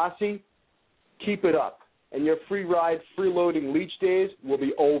Brit posse, keep it up. And your free ride, freeloading leech days will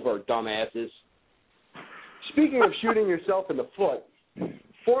be over, dumbasses. Speaking of shooting yourself in the foot,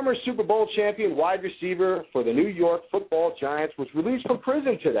 former Super Bowl champion wide receiver for the New York Football Giants was released from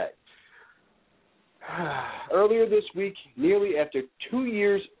prison today. Earlier this week, nearly after 2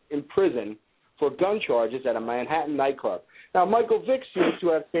 years in prison for gun charges at a Manhattan nightclub. Now, Michael Vick seems to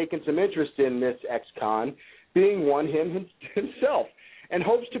have taken some interest in this ex-con, being one himself, and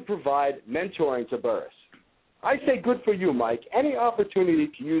hopes to provide mentoring to Burris. I say good for you, Mike. Any opportunity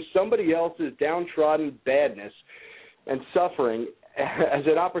to use somebody else's downtrodden badness and suffering as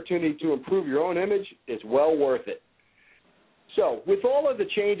an opportunity to improve your own image is well worth it. So, with all of the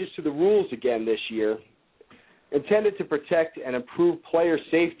changes to the rules again this year, intended to protect and improve player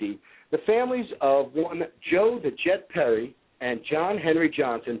safety, the families of one Joe the Jet Perry and John Henry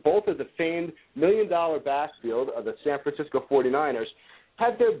Johnson, both of the famed million-dollar backfield of the San Francisco 49ers,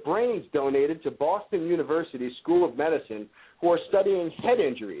 had their brains donated to Boston University School of Medicine, who are studying head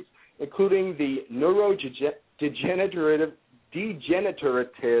injuries, including the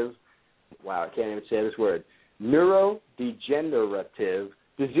neurodegenerative, wow, I can't even say this word, neurodegenerative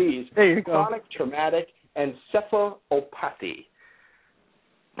disease, chronic traumatic encephalopathy.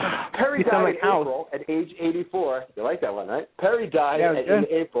 Perry died in April at age 84. You like that one, right? Perry died in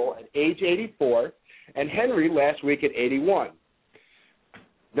April at age 84, and Henry last week at 81.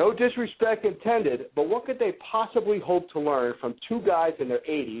 No disrespect intended, but what could they possibly hope to learn from two guys in their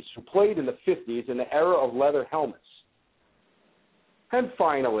 80s who played in the 50s in the era of leather helmets? And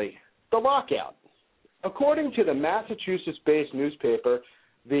finally, the lockout. According to the Massachusetts-based newspaper,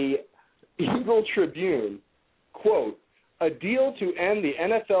 the Eagle Tribune, quote, a deal to end the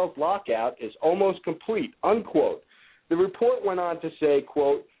NFL's lockout is almost complete, unquote. The report went on to say,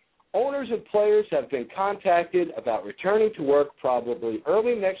 quote, owners and players have been contacted about returning to work probably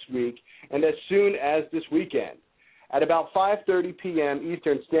early next week and as soon as this weekend. At about 5:30 p.m.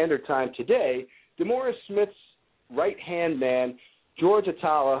 Eastern Standard Time today, DeMaurice Smith's right-hand man, George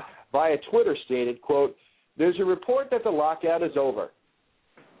Atala, via Twitter stated, quote, there's a report that the lockout is over.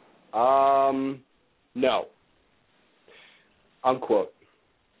 No. Unquote.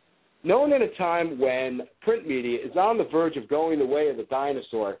 Known in a time when print media is on the verge of going the way of the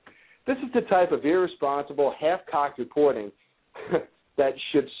dinosaur, this is the type of irresponsible, half-cocked reporting that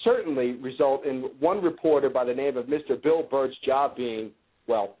should certainly result in one reporter by the name of Mr. Bill Burt's job being,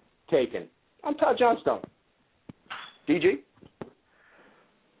 well, taken. I'm Todd Johnstone. DG?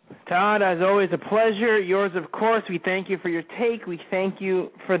 Todd, as always, a pleasure. Yours, of course. We thank you for your take. We thank you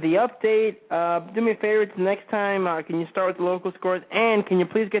for the update. Do me a favor. Next time, can you start with the local scores? And can you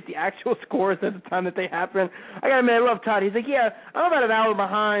please get the actual scores at the time that they happen? I got to admit, I love Todd. He's like, yeah, I'm about an hour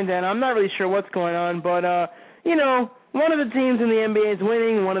behind, and I'm not really sure what's going on. But, you know, one of the teams in the NBA is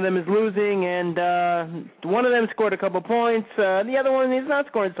winning, one of them is losing, and one of them scored a couple points. The other one is not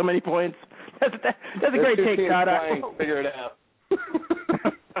scoring so many points. That's a great take, Todd. Figure it out.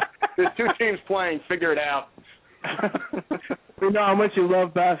 There's two teams playing. Figure it out. We know how much you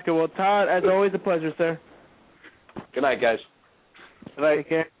love basketball. Todd, as always, a pleasure, sir. Good night, guys. Good night. Take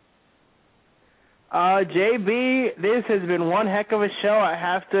care. JB, this has been one heck of a show, I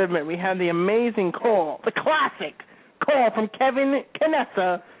have to admit. We had the amazing call, the classic call from Kevin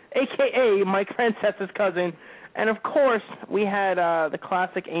Canessa, a.k.a. Mike Francesa's cousin. And, of course, we had the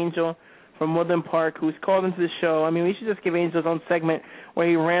classic Angel from Woodland Park, who's called into the show. I mean, we should just give Angel his own segment where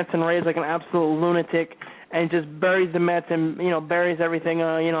he rants and raves like an absolute lunatic and just buries the Mets and, you know, buries everything,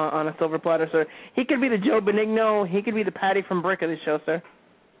 you know, on a silver platter, sir. He could be the Joe Benigno. He could be the Patty from Brick of the show, sir.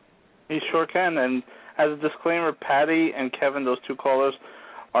 He sure can. And as a disclaimer, Patty and Kevin, those two callers,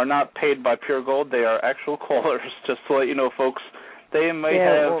 are not paid by Pure Gold. They are actual callers, just to let you know, folks. They may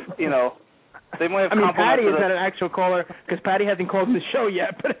have, you know, they might have. I mean, Patty is not an actual caller because Patty hasn't called in the show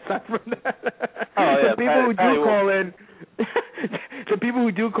yet. But aside from that, the people who do call in, the people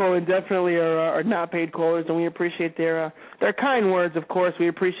who do call in definitely are not paid callers, and we appreciate their kind words. Of course, we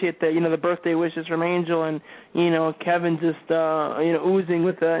appreciate the the birthday wishes from Angel and Kevin just oozing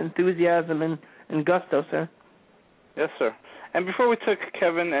with enthusiasm and gusto, sir. Yes, sir. And before we took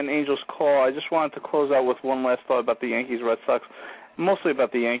Kevin and Angel's call, I just wanted to close out with one last thought about the Yankees-Red Sox. mostly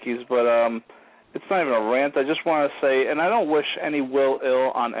about the Yankees, but it's not even a rant. I just want to say, and I don't wish any will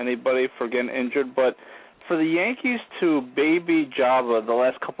ill on anybody for getting injured, but for the Yankees to baby Java the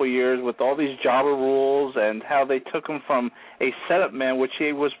last couple of years with all these Java rules and how they took him from a setup man, which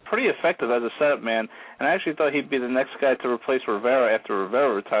he was pretty effective as a setup man, and I actually thought he'd be the next guy to replace Rivera after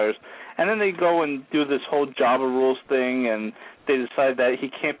Rivera retires, and then they go and do this whole Java rules thing, and they decide that he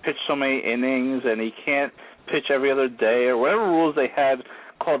can't pitch so many innings and he can't pitch every other day or whatever rules they had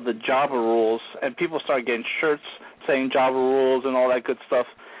called the Java rules, and people started getting shirts saying Java rules and all that good stuff.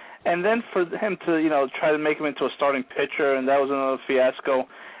 And then for him to, try to make him into a starting pitcher, and that was another fiasco.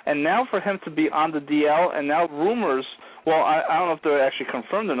 And now for him to be on the DL, and now rumors, well, I don't know if they're actually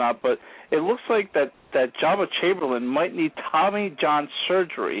confirmed or not, but it looks like that Java Chamberlain might need Tommy John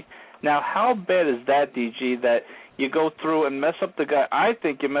surgery. Now, how bad is that, DG, that you go through and mess up the guy? I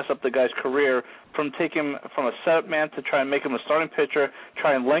think you mess up the guy's career from taking him from a setup man to try and make him a starting pitcher,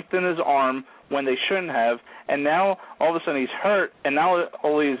 try and lengthen his arm when they shouldn't have, and now all of a sudden he's hurt, and not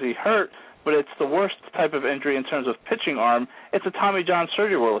only is he hurt, but it's the worst type of injury in terms of pitching arm. It's a Tommy John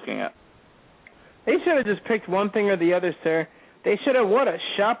surgery we're looking at. They should have just picked one thing or the other, sir. They should have, what a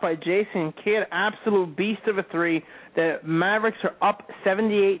shot by Jason Kidd, absolute beast of a 3. The Mavericks are up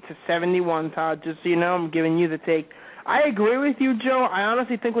 78-71, Todd, just so you know, I'm giving you the take. I agree with you, Joe. I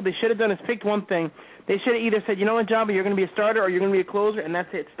honestly think what they should have done is picked one thing. They should have either said, you know what, Jabba, you're going to be a starter or you're going to be a closer, and that's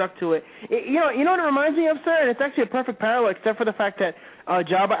it, stuck to it. You know what it reminds me of, sir? And it's actually a perfect parallel, except for the fact that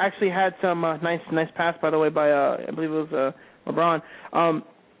Jabba actually had some nice pass, by the way, by, I believe it was Lebron.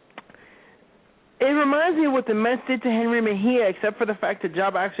 It reminds me of what the Mets did to Henry Mejia, except for the fact that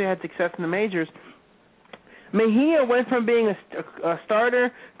Jabba actually had success in the majors. Mejia went from being a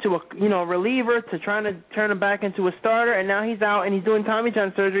starter to a reliever to trying to turn him back into a starter, and now he's out and he's doing Tommy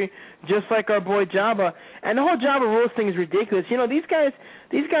John surgery just like our boy Jabba. And the whole Jabba rules thing is ridiculous. These guys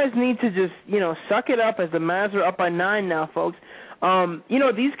need to just suck it up, as the Mavs are up by 9 now, folks.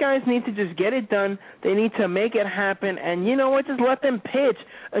 These guys need to just get it done. They need to make it happen, and you know what? Just let them pitch.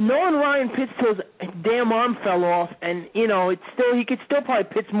 Nolan Ryan pitched till his damn arm fell off, and he could still probably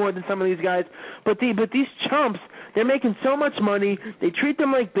pitch more than some of these guys. But these chumps, they're making so much money. They treat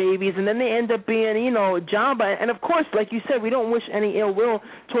them like babies, and then they end up being Jabba. And of course, like you said, we don't wish any ill will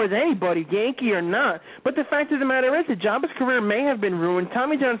towards anybody, Yankee or not. But the fact of the matter is that Jabba's career may have been ruined.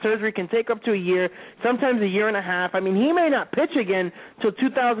 Tommy John surgery can take up to a year, sometimes a year and a half. I mean, he may not pitch again till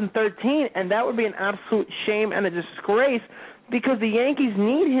 2013, and that would be an absolute shame and a disgrace because the Yankees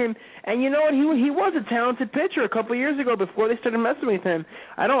need him. And you know what? He was a talented pitcher a couple of years ago before they started messing with him.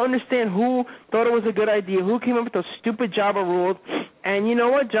 I don't understand who thought it was a good idea, who came up with those stupid Jabba rules. And you know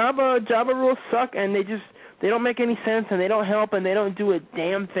what? Jabba rules suck, and they don't make any sense, and they don't help, and they don't do a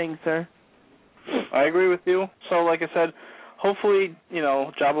damn thing, sir. I agree with you. So, like I said, hopefully,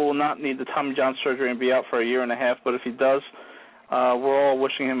 Jabba will not need the Tommy John surgery and be out for a year and a half. But if he does, we're all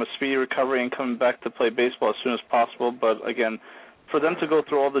wishing him a speedy recovery and coming back to play baseball as soon as possible. But, again, for them to go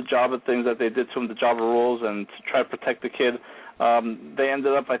through all the Jabba things that they did to him, the Jabba rules, and to try to protect the kid, they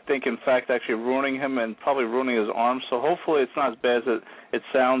ended up, I think, in fact, actually ruining him and probably ruining his arm. So hopefully it's not as bad as it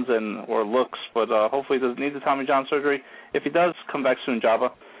sounds or looks, but hopefully he doesn't need the Tommy John surgery. If he does, come back soon, Jabba.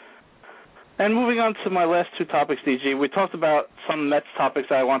 And moving on to my last 2 topics, DG, we talked about some Mets topics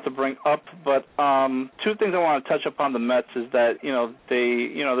that I want to bring up, but 2 things I want to touch upon the Mets is that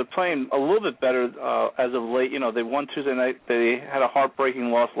they're playing a little bit better as of late. They won Tuesday night, they had a heartbreaking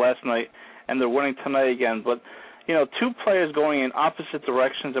loss last night, and they're winning tonight again. But 2 players going in opposite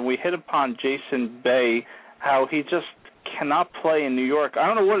directions, and we hit upon Jason Bay, how he just cannot play in New York. I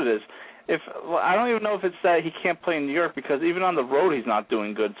don't know what it is. I don't even know if it's that he can't play in New York, because even on the road he's not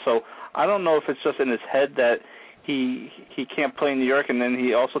doing good. So I don't know if it's just in his head that he can't play in New York, and then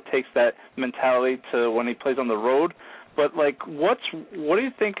he also takes that mentality to when he plays on the road. But what do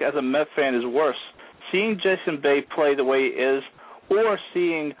you think as a Met fan is worse, seeing Jason Bay play the way he is, or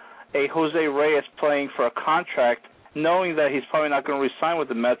seeing a Jose Reyes playing for a contract, knowing that he's probably not going to re-sign with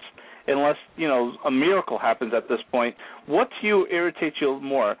the Mets unless a miracle happens at this point? What to you irritates you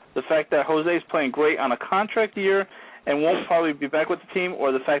more, the fact that Jose's playing great on a contract year and won't probably be back with the team,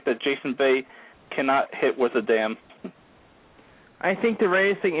 or the fact that Jason Bay cannot hit with a damn? I think the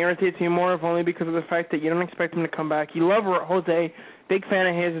Reyes thing irritates me more, if only because of the fact that you don't expect him to come back. You love Jose, big fan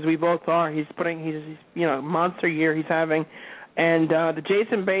of his, as we both are. He's monster year he's having. And the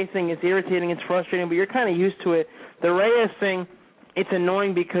Jason Bay thing is irritating, it's frustrating, but you're kind of used to it. The Reyes thing, it's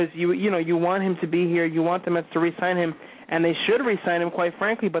annoying because you want him to be here, you want the Mets to re-sign him, and they should re-sign him, quite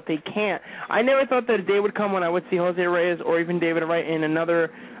frankly, but they can't. I never thought that a day would come when I would see Jose Reyes or even David Wright in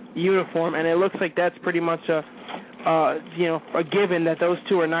another uniform, and it looks like that's pretty much a given that those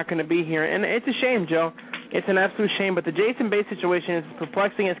two are not going to be here. And it's a shame, Joe. It's an absolute shame. But the Jason Bay situation is as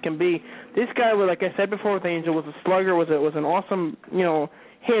perplexing as can be. This guy, like I said before with Angel, was a slugger, was an awesome,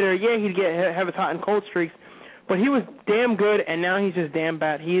 hitter. Yeah, he'd have his hot and cold streaks, but he was damn good, and now he's just damn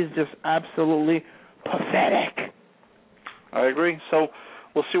bad. He is just absolutely pathetic. I agree. So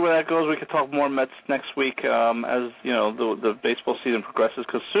we'll see where that goes. We could talk more Mets next week as the baseball season progresses.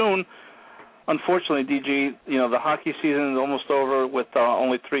 Because soon, unfortunately, DG, the hockey season is almost over with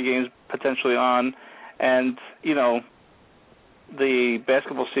only 3 games potentially on, and the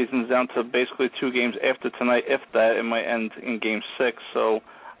basketball season is down to basically 2 games after tonight. If that, it might end in Game 6. So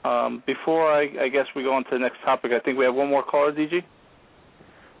before I guess we go on to the next topic, I think we have one more caller, DG.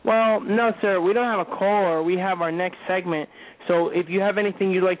 Well, no, sir. We don't have a caller. We have our next segment. So if you have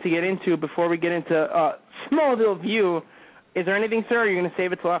anything you'd like to get into before we get into Smallville View, is there anything, sir, or are you going to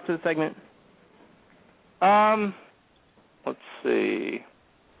save it till after the segment? Let's see.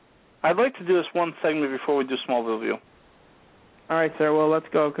 I'd like to do this one segment before we do Smallville View. All right, sir. Well, let's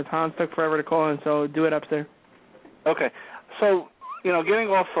go, because Hans took forever to call in, so do it up, sir. Okay. So, getting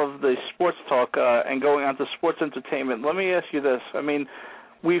off of the sports talk and going on to sports entertainment, let me ask you this. I mean,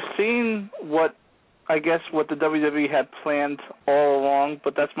 we've seen what the WWE had planned all along,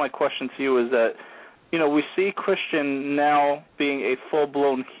 but that's my question to you is that, we see Christian now being a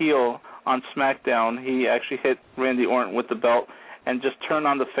full-blown heel on SmackDown. He actually hit Randy Orton with the belt and just turned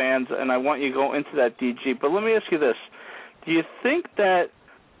on the fans, and I want you to go into that, DG. But let me ask you this. Do you think that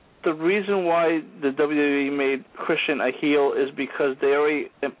the reason why the WWE made Christian a heel is because they already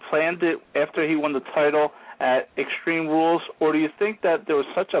planned it after he won the title at Extreme Rules, or do you think that there was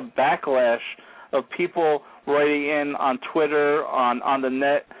such a backlash of people writing in on Twitter, on the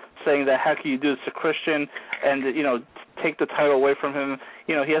net, saying that how can you do this to Christian and, take the title away from him?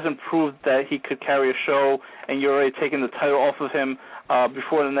 He hasn't proved that he could carry a show, and you're already taking the title off of him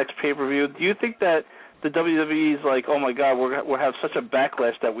before the next pay-per-view. Do you think that the WWE is like, oh, my God, we'll have such a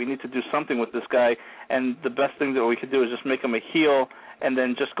backlash that we need to do something with this guy, and the best thing that we could do is just make him a heel and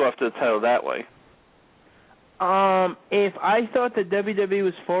then just go after the title that way? If I thought that WWE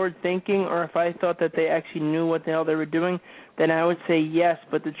was forward-thinking, or if I thought that they actually knew what the hell they were doing, then I would say yes.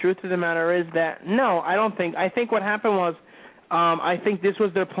 But the truth of the matter is that, no, I don't think. I think what happened was, I think this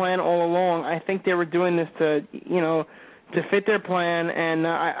was their plan all along. I think they were doing this to fit their plan, and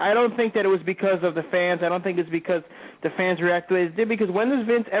I don't think that it was because of the fans. I don't think it's because the fans reacted the way they did, because when does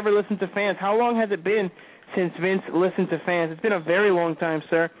Vince ever listen to fans? How long has it been since Vince listened to fans? It's been a very long time,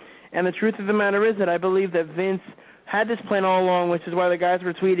 sir. And the truth of the matter is that I believe that Vince had this plan all along, which is why the guys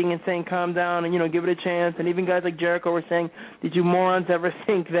were tweeting and saying, calm down and, give it a chance. And even guys like Jericho were saying, did you morons ever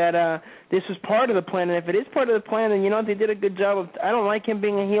think that this was part of the plan? And if it is part of the plan, then, they did a good job of, I don't like him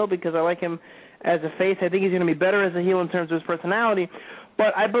being a heel because I like him as a face. I think he's going to be better as a heel in terms of his personality.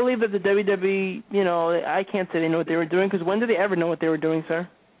 But I believe that the WWE, I can't say they know what they were doing, because when did they ever know what they were doing, sir?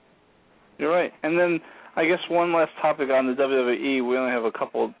 You're right. And then I guess one last topic on the WWE, we only have a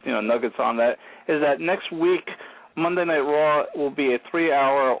couple nuggets on that, is that next week, Monday Night Raw will be a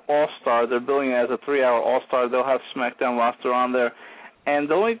 3-hour All-Star. They're billing it as a 3-hour All-Star. They'll have SmackDown roster on there. And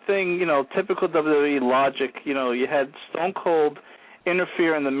the only thing, typical WWE logic, you had Stone Cold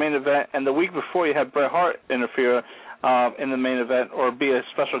interfere in the main event, and the week before you had Bret Hart interfere in the main event, or be a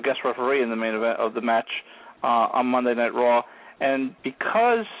special guest referee in the main event of the match on Monday Night Raw. And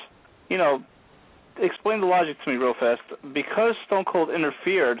because, explain the logic to me real fast, because Stone Cold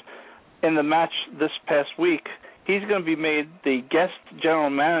interfered in the match this past week, he's going to be made the guest general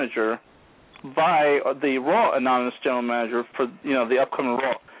manager by the Raw anonymous general manager for, the upcoming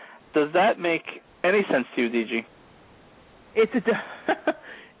Raw. Does that make any sense to you, DG? It's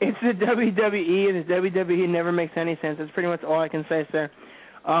the WWE, and the WWE never makes any sense. That's pretty much all I can say, sir.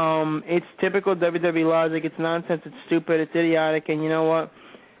 It's typical WWE logic. It's nonsense. It's stupid. It's idiotic. And you know what?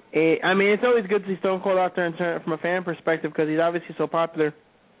 It's always good to see Stone Cold out there and turn from a fan perspective, because he's obviously so popular.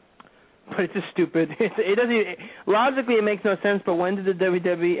 But it's just stupid. It doesn't logically it makes no sense. But when did the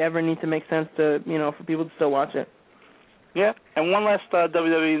WWE ever need to make sense to for people to still watch it? Yeah, and one last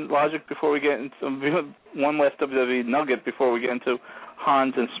WWE logic before we get into one last WWE nugget before we get into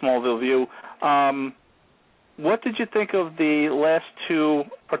Hans and Smallville View. What did you think of the last 2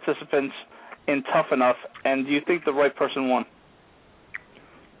 participants in Tough Enough, and do you think the right person won?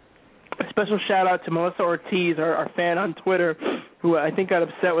 A special shout out to Melissa Ortiz, our fan on Twitter, who I think got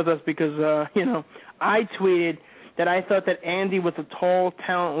upset with us because I tweeted that I thought that Andy was a tall,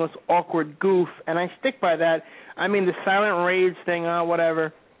 talentless, awkward goof, and I stick by that. The silent rage thing,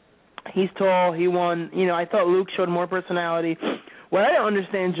 whatever. He's tall, he won. I thought Luke showed more personality. What I don't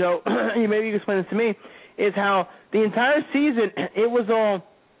understand, Joe, maybe you can explain this to me, is how the entire season it was all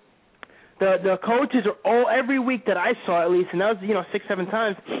the coaches are all every week that I saw at least, and that was 6-7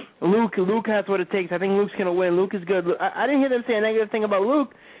 times. Luke has what it takes. I think Luke's gonna win. Luke is good. I didn't hear them say a negative thing about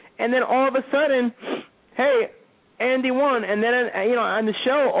Luke, and then all of a sudden, hey, Andy won, and then on the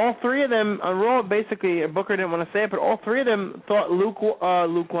show, all three of them on Raw, basically Booker didn't want to say it, but all three of them thought Luke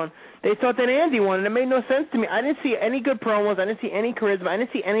won. They thought that Andy won, and it made no sense to me. I didn't see any good promos. I didn't see any charisma. I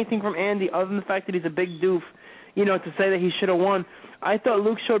didn't see anything from Andy other than the fact that he's a big doof, to say that he should have won. I thought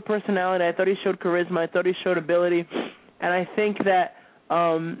Luke showed personality. I thought he showed charisma. I thought he showed ability, and I think that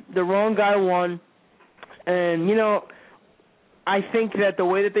the wrong guy won, and I think that the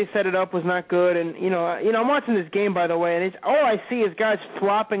way that they set it up was not good, and I'm watching this game, by the way, and all I see is guys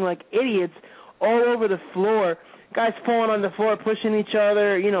flopping like idiots all over the floor, guys falling on the floor, pushing each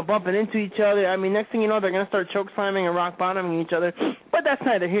other, bumping into each other. I mean, next thing you know, they're going to start choke slamming and rock bottoming each other, but that's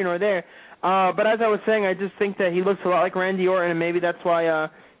neither here nor there. But as I was saying, I just think that he looks a lot like Randy Orton, and maybe that's why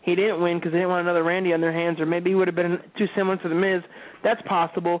he didn't win, because they didn't want another Randy on their hands, or maybe he would have been too similar to The Miz. That's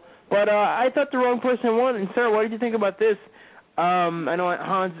possible. But I thought the wrong person won. And, Sarah, what did you think about this? I know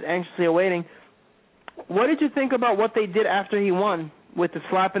Hans is anxiously awaiting. What did you think about what they did after he won with the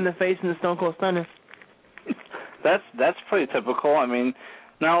slap in the face and the Stone Cold Stunner? That's pretty typical. I mean,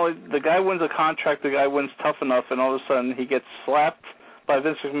 now the guy wins a contract, the guy wins Tough Enough, and all of a sudden he gets slapped by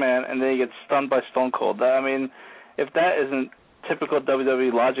Vince McMahon, and then he gets stunned by Stone Cold. I mean, if that isn't typical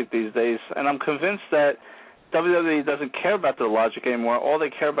WWE logic these days, and I'm convinced that WWE doesn't care about their logic anymore. All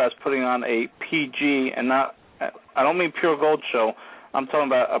they care about is putting on a PG and not, I don't mean pure gold show, I'm talking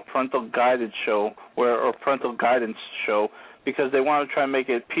about a parental guided show or parental guidance show, because they want to try and make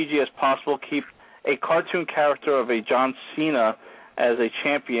it PG as possible, keep a cartoon character of a John Cena as a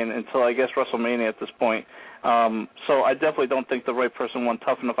champion until, I guess, WrestleMania at this point. So I definitely don't think the right person won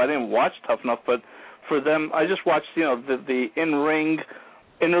Tough Enough. I didn't watch Tough Enough, but for them, I just watched, the in-ring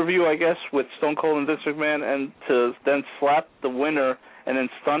interview, I guess, with Stone Cold and Vince McMahon, and to then slap the winner and then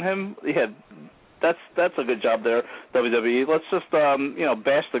stun him. Yeah, that's a good job there, WWE. Let's just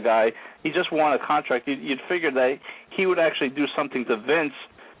bash the guy. He just won a contract. You'd figure that he would actually do something to Vince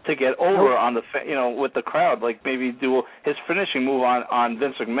to get over on the with the crowd, like maybe do his finishing move on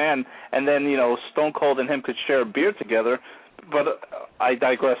Vince McMahon, and then Stone Cold and him could share a beer together. But I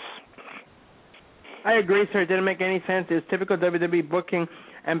digress. I agree, sir. It didn't make any sense. It was typical WWE booking,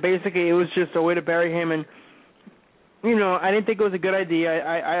 and basically it was just a way to bury him. And I didn't think it was a good idea.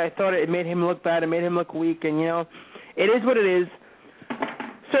 I thought it made him look bad. It made him look weak, and it is what it is.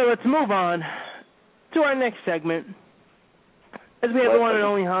 So let's move on to our next segment. As we have the one and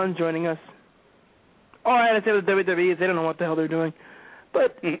only Hans joining us. All I had to say with WWE is they don't know what the hell they're doing.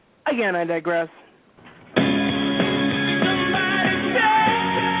 But, again, I digress.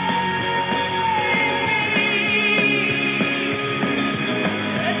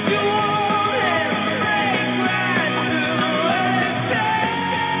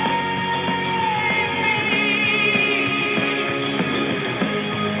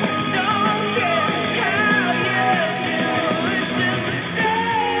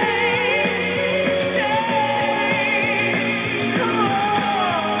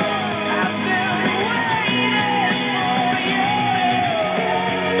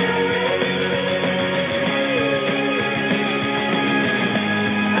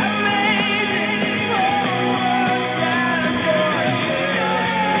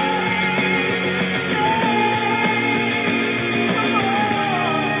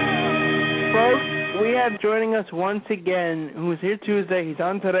 Joining us once again, who's here Tuesday, he's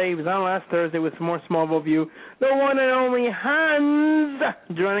on today, he was on last Thursday with some more Smallville View, the one and only Hans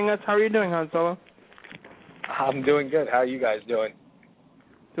joining us. How are you doing, Hans Solo? I'm doing good. How are you guys doing?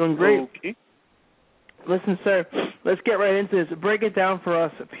 Doing great. Okay. Listen, sir, let's get right into this. Break it down for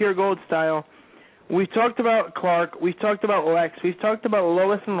us, pure gold style. We've talked about Clark, we've talked about Lex, we've talked about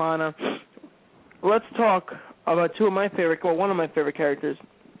Lois and Lana. Let's talk about one of my favorite characters,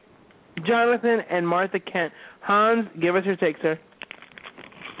 Jonathan and Martha Kent. Hans, give us your take, sir.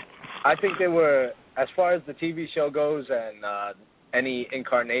 I think they were, as far as the TV show goes and any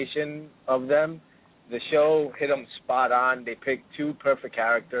incarnation of them, the show hit them spot on. They picked two perfect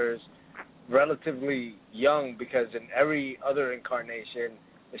characters, relatively young, because in every other incarnation,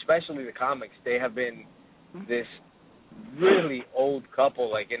 especially the comics, they have been this really old couple,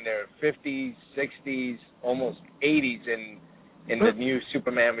 like in their 50s, 60s, almost 80s in the new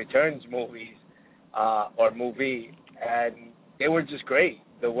Superman Returns movies or movie, and they were just great.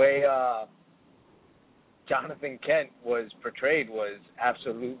 The way Jonathan Kent was portrayed was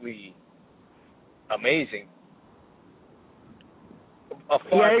absolutely amazing. A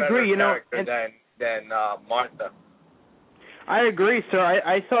far I agree, better character than Martha. I agree, sir.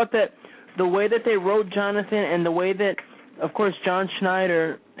 I thought that the way that they wrote Jonathan and the way that, of course, John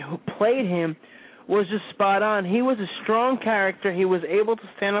Schneider, who played him, was just spot on. He was a strong character. He was able to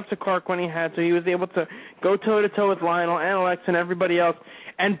stand up to Clark when he had to. He was able to go toe-to-toe with Lionel and Lex and everybody else.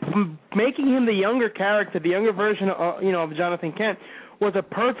 And making him the younger character, the younger version of Jonathan Kent, was a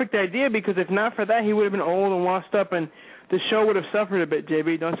perfect idea, because if not for that, he would have been old and washed up, and the show would have suffered a bit,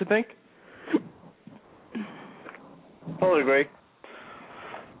 JB, don't you think? Totally agree.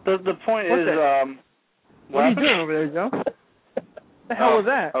 The point What's is, what are you doing over there, Joe? What the hell was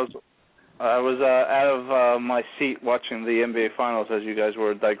that? I was out of my seat watching the NBA Finals as you guys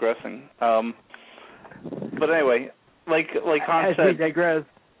were digressing. But anyway, like Hans said, as we digress.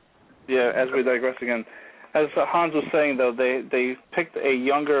 Yeah, as we digress again. As Hans was saying, though, they picked a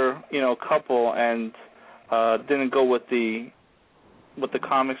younger, couple and didn't go with the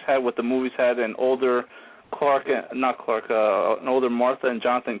comics had, what the movies had, an older an older Martha and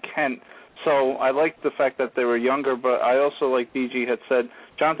Jonathan Kent. So I like the fact that they were younger, but I also, like DG had said,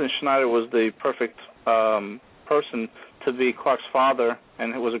 Jonathan Schneider was the perfect person to be Clark's father,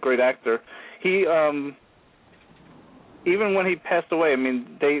 and he was a great actor. He, even when he passed away, I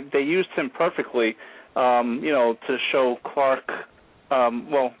mean, they used him perfectly, to show Clark,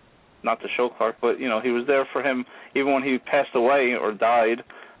 well, not to show Clark, but, he was there for him even when he passed away or died,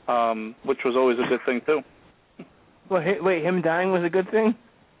 which was always a good thing, too. Well, wait, him dying was a good thing?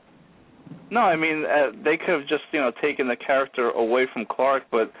 No, I mean, they could have just, taken the character away from Clark,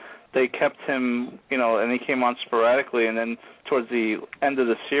 but they kept him, and he came on sporadically, and then towards the end of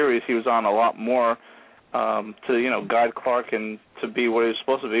the series, he was on a lot more to, guide Clark and to be what he was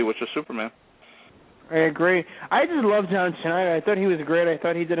supposed to be, which was Superman. I agree. I just love John Schneider. I thought he was great. I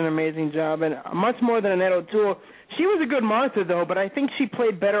thought he did an amazing job, and much more than Annette O'Toole. She was a good Martha, though, but I think she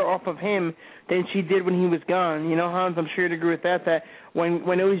played better off of him than she did when he was gone. Hans, I'm sure you'd agree with that. That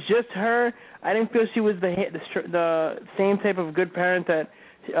when it was just her, I didn't feel she was the same type of good parent that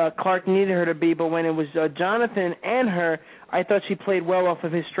Clark needed her to be. But when it was Jonathan and her, I thought she played well off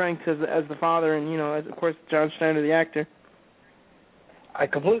of his strengths as the father, and as, of course, John Schneider, the actor. I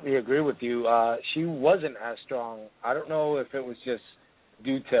completely agree with you. She wasn't as strong. I don't know if it was just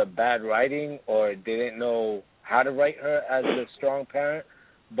due to bad writing or they didn't know how to write her as a strong parent,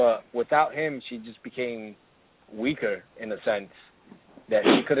 but without him, she just became weaker in a sense that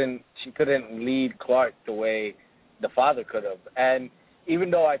she couldn't lead Clark the way the father could have. And even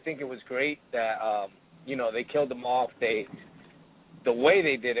though I think it was great that they killed him off, the way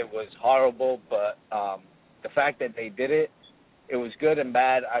they did it was horrible, but the fact that they did it, it was good and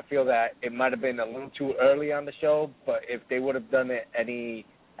bad. I feel that it might have been a little too early on the show, but if they would have done it at any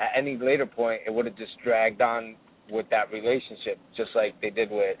later point, it would have just dragged on with that relationship, just like they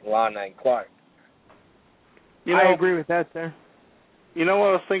did with Lana and Clark. I agree with that, sir. You know what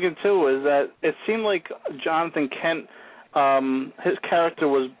I was thinking, too, is that it seemed like Jonathan Kent, his character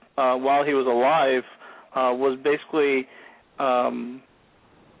was, while he was alive, was basically,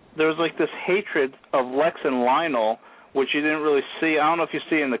 there was like this hatred of Lex and Lionel, which you didn't really see. I don't know if you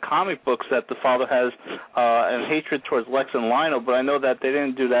see in the comic books that the father has a hatred towards Lex and Lionel, but I know that they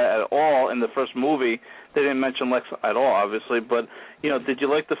didn't do that at all in the first movie. They didn't mention Lex at all, obviously. But, did you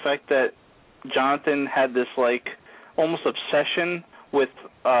like the fact that Jonathan had this, like, almost obsession with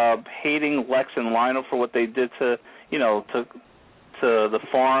hating Lex and Lionel for what they did to the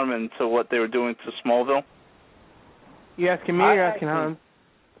farm and to what they were doing to Smallville? You asking me or you asking Hans?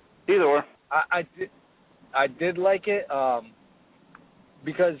 Either or. I did like it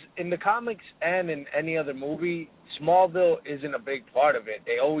because in the comics and in any other movie, Smallville isn't a big part of it.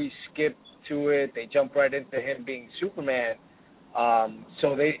 They always skip to it. They jump right into him being Superman.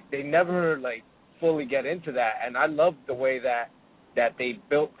 So they never like fully get into that. And I love the way that they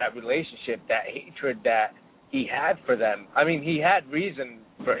built that relationship, that hatred that he had for them. I mean, he had reason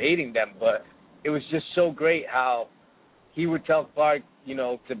for hating them, but it was just so great how he would tell Clark,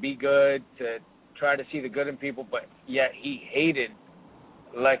 to be good, to try to see the good in people, but yet he hated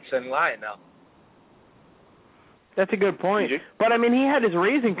Lex and Lionel. That's a good point. But, I mean, he had his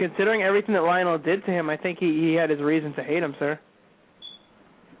reason, considering everything that Lionel did to him. I think he had his reason to hate him, sir.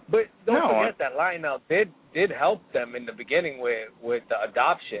 But don't forget that Lionel did help them in the beginning with the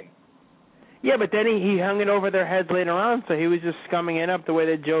adoption. Yeah, but then he hung it over their heads later on, so he was just scumming it up the way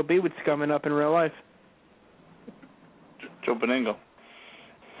that Joe B would scum it up in real life. Joe Beningo.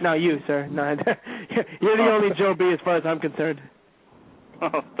 No, you, sir. No, you're the only Joe B as far as I'm concerned.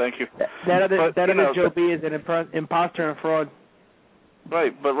 Oh, thank you. That other Joe B is an imposter and a fraud.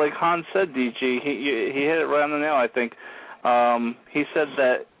 Right, but like Hans said, DG, he hit it right on the nail, I think. He said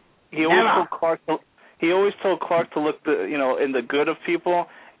that he always told Clark to look in the good of people,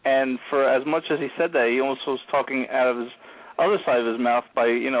 and for as much as he said that, he almost was talking out of his other side of his mouth by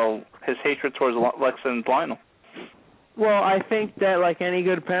his hatred towards Lex and Lionel. Well, I think that like any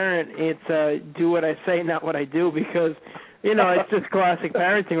good parent, it's do what I say, not what I do, because it's just classic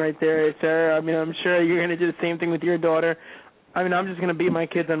parenting right there, sir. I mean, I'm sure you're going to do the same thing with your daughter. I mean, I'm just going to be my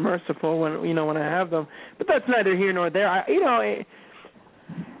kids unmerciful when when I have them, but that's neither here nor there.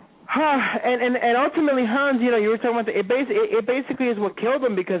 And ultimately, Hans, you were talking about it basically is what killed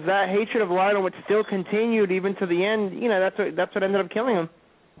him, because that hatred of Lionel, which still continued even to the end. That's what ended up killing him.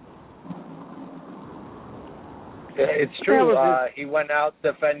 It's true. He went out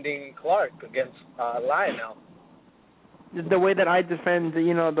defending Clark against Lionel. The way that I defend,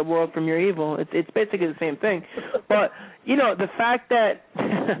 the world from your evil, it's basically the same thing. But the fact that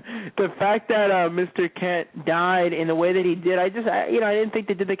Mr. Kent died in the way that he did, I didn't think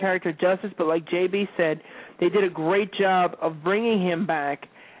they did the character justice. But like JB said, they did a great job of bringing him back,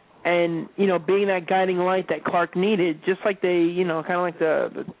 and being that guiding light that Clark needed. Just like they, kind of like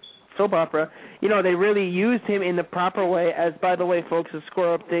the soap opera, they really used him in the proper way. As by the way, folks, the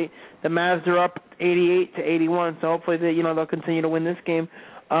score update: the Mavs are up 88-81. So hopefully they'll continue to win this game.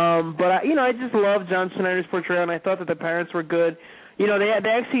 But I just love John Snyder's portrayal, and I thought that the parents were good. They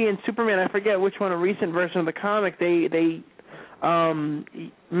actually in Superman, I forget which one, a recent version of the comic, they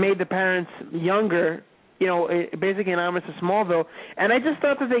made the parents younger. Basically anonymous to Smallville, and I just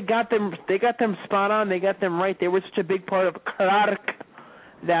thought that they got them spot on. They got them right. They were such a big part of Clark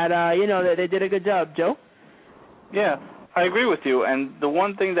that that they did a good job. Joe? Yeah, I agree with you. And the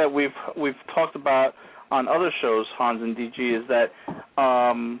one thing that we've talked about on other shows, Hans and DG, is that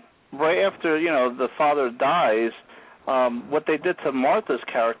right after the father dies, what they did to Martha's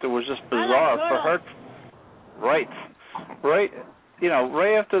character was just bizarre for her. Right. Right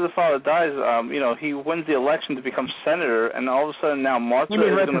after the father dies, he wins the election to become senator, and all of a sudden now Martha is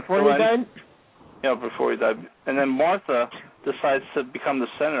going to before he died? Yeah, before he died. And then Martha decides to become the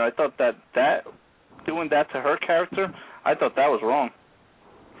senator. I thought that doing that to her character, I thought that was wrong.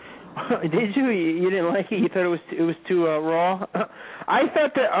 Did you? You didn't like it? You thought it was too raw? I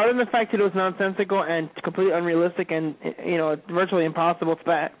thought that, other than the fact that it was nonsensical and completely unrealistic and virtually impossible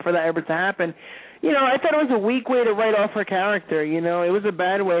for that ever to happen, I thought it was a weak way to write off her character. It was a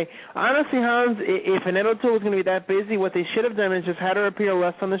bad way. Honestly, Hans, if Annette O'Toole was going to be that busy, what they should have done is just had her appear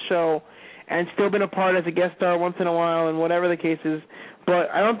less on the show and still been a part as a guest star once in a while and whatever the case is. But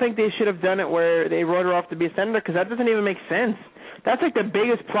I don't think they should have done it where they wrote her off to be a senator, because that doesn't even make sense. That's like the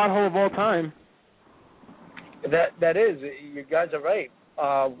biggest plot hole of all time. That is. You guys are right.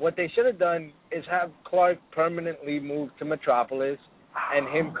 What they should have done is have Clark permanently move to Metropolis and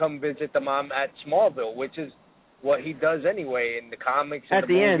him come visit the mom at Smallville, which is what he does anyway in the comics and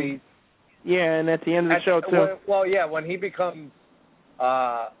the movies. End. Yeah, and at the end of the show, too. Well, yeah, when he becomes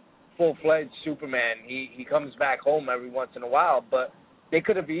full-fledged Superman, he comes back home every once in a while, but they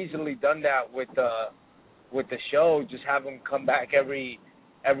could have easily done that with the show, just have him come back every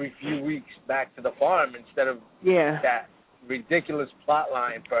few weeks back to the farm instead of that ridiculous plot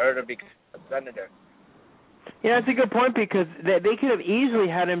line for her to become a senator. Yeah, that's a good point, because they could have easily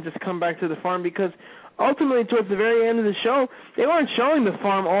had him just come back to the farm, because ultimately towards the very end of the show, they weren't showing the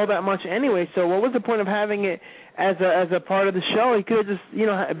farm all that much anyway, so what was the point of having it as a part of the show? He could have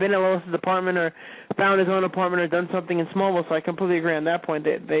just, been at Lois's apartment or found his own apartment or done something in Smallville, so I completely agree on that point.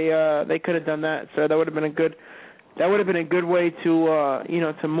 They could have done that, so that would have been a good way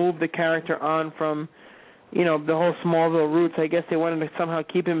to, to move the character on from, the whole Smallville roots. I guess they wanted to somehow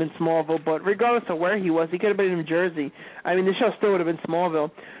keep him in Smallville, but regardless of where he was, he could have been in New Jersey. I mean, the show still would have been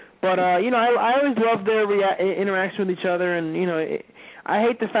Smallville. But, I always loved their interaction with each other, and, I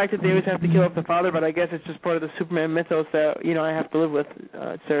hate the fact that they always have to kill off the father, but I guess it's just part of the Superman mythos that, I have to live with,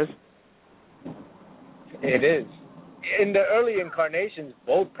 Sirs. It is. In the early incarnations,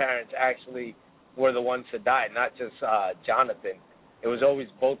 both parents actually were the ones that died, not just Jonathan. It was always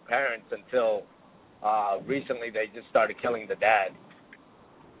both parents until recently they just started killing the dad.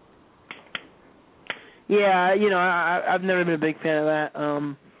 Yeah, I've never been a big fan of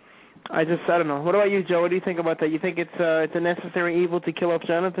that. I don't know. What about you, Joe? What do you think about that? You think it's a necessary evil to kill off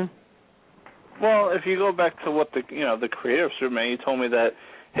Jonathan? Well, if you go back to what the creator of Superman, he told me that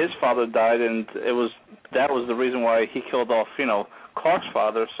his father died, and that was the reason why he killed off Clark's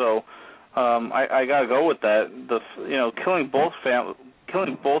father. So I gotta go with that. Killing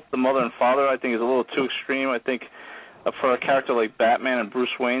both the mother and father, I think, is a little too extreme. I think for a character like Batman and Bruce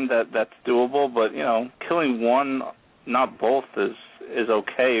Wayne, that's doable. But killing one, not both, is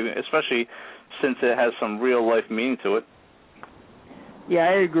okay, especially since it has some real life meaning to it. Yeah,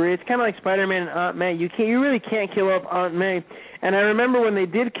 I agree. It's kind of like Spider-Man and Aunt May. You really can't kill off Aunt May. And I remember when they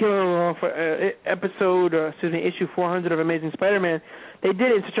did kill her off, issue 400 of Amazing Spider-Man, they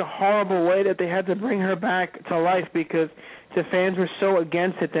did it in such a horrible way that they had to bring her back to life because the fans were so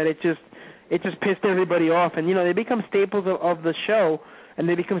against it that it just pissed everybody off. And they become staples of the show, and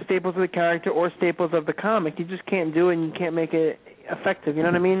they become staples of the character or staples of the comic. You just can't do it, and you can't make it effective. You know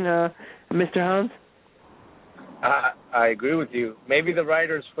what I mean, Mr. Hans? I agree with you. Maybe the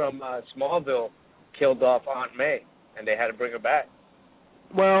writers from Smallville killed off Aunt May, and they had to bring her back.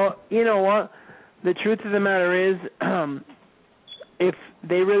 Well, you know what? The truth of the matter is, if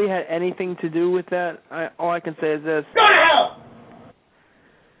they really had anything to do with that, all I can say is this. Go to hell!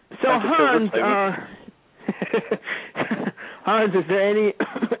 So, Hans, Hans, is there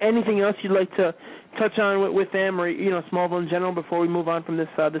anything else you'd like to touch on with them or, Smallville in general before we move on from this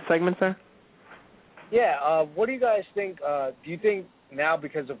segment, sir? Yeah, what do you guys think? Do you think now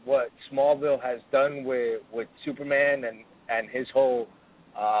because of what Smallville has done with Superman and his whole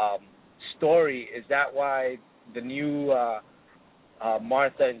story, is that why the new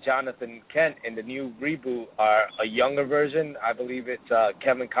Martha and Jonathan Kent in the new reboot are a younger version? I believe it's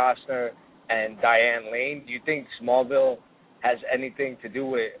Kevin Costner and Diane Lane. Do you think Smallville has anything to do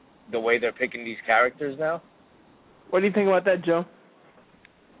with the way they're picking these characters now? What do you think about that, Joe?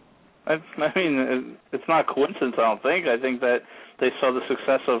 I mean, it's not coincidence, I don't think. I think that they saw the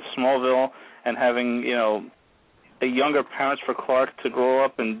success of Smallville and having, a younger parents for Clark to grow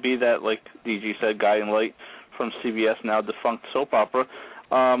up and be that, like DG said, guiding light from CBS, now defunct soap opera.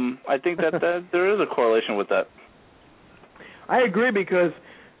 I think that there is a correlation with that. I agree because,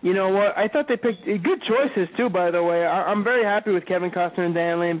 you know what, I thought they picked good choices, too, by the way. I'm very happy with Kevin Costner and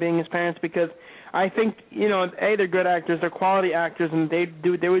Diane Lane being his parents because I think, they're good actors, they're quality actors, and they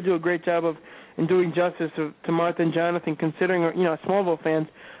would do a great job of doing justice to Martha and Jonathan, considering, Smallville fans,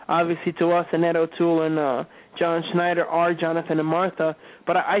 obviously to us, Annette O'Toole and John Schneider are Jonathan and Martha,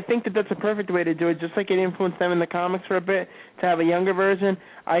 but I think that that's a perfect way to do it, just like it influenced them in the comics for a bit, to have a younger version.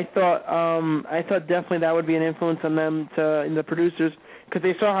 I thought definitely that would be an influence on them, in the producers, because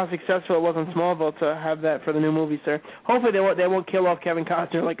they saw how successful it was on Smallville to have that for the new movie, sir. Hopefully they won't kill off Kevin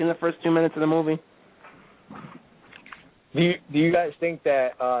Costner like in the first 2 minutes of the movie. Do you guys think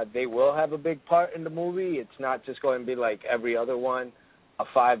that they will have a big part in the movie? It's not just going to be like every other one, a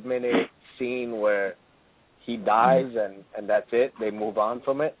 5-minute scene where he dies and that's it? They move on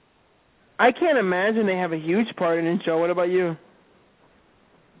from it? I can't imagine they have a huge part in it, Joe. What about you?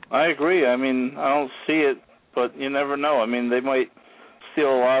 I agree. I mean, I don't see it, but you never know. I mean, they might steal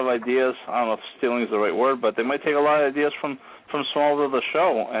a lot of ideas. I don't know if stealing is the right word, but they might take a lot of ideas from Smallville, the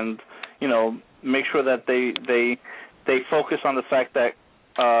show, and make sure that they focus on the fact that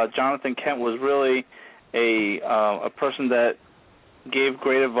Jonathan Kent was really a person that gave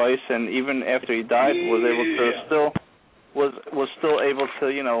great advice, and even after he died, was still able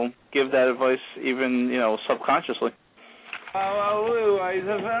to give that advice, even subconsciously. Hallelujah,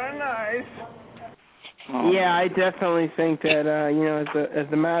 they're very nice. Yeah, I definitely think that as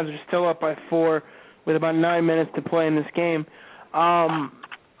the Mavs are still up by 4 with about 9 minutes to play in this game.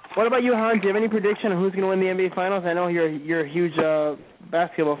 What about you, Hans? Do you have any prediction on who's going to win the NBA Finals? I know you're a huge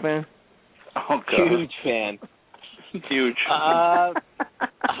basketball fan. Oh, God. Huge fan. Huge. I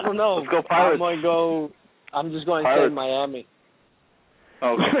don't know. Let's go Pirates. I'm just going Pirates. to say Miami.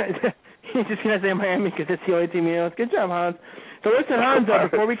 Okay. He's just going to say Miami because it's the only team he knows. Good job, Hans. So listen, Hans,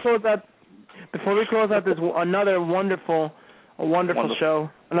 before we close out this another wonderful show,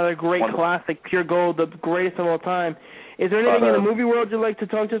 another great classic, pure gold, the greatest of all time. Is there anything in the movie world you'd like to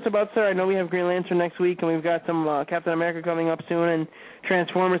talk to us about, sir? I know we have Green Lantern next week, and we've got some Captain America coming up soon, and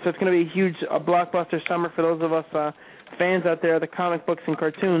Transformers, so it's going to be a huge blockbuster summer for those of us fans out there of the comic books and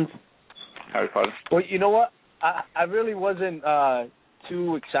cartoons. Harry Potter. Well, you know what? I really wasn't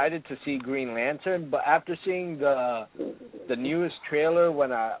too excited to see Green Lantern, but after seeing the newest trailer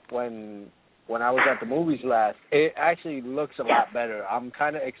when I was at the movies last, it actually looks a lot better. I'm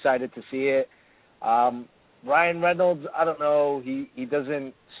kind of excited to see it. Ryan Reynolds, I don't know, he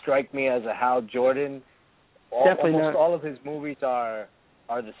doesn't strike me as a Hal Jordan. Almost all of his movies are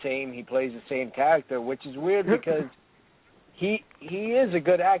the same. He plays the same character, which is weird because he is a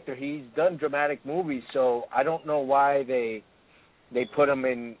good actor. He's done dramatic movies, so I don't know why they put him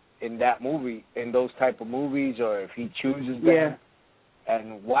in that movie, in those type of movies, or if he chooses them. Yeah.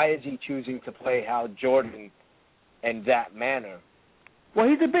 And why is he choosing to play Hal Jordan in that manner? Well,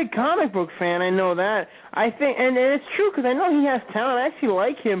 he's a big comic book fan. I know that. I think, and it's true because I know he has talent. I actually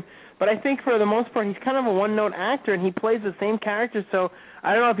like him, but I think for the most part he's kind of a one-note actor, and he plays the same character. So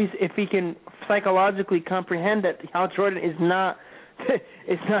I don't know if he can psychologically comprehend that Hal Jordan is not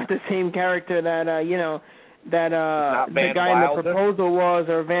it's not the same character that the guy Wilder. in The Proposal was,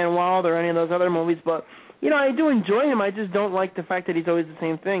 or Van Wilder, or any of those other movies. But I do enjoy him. I just don't like the fact that he's always the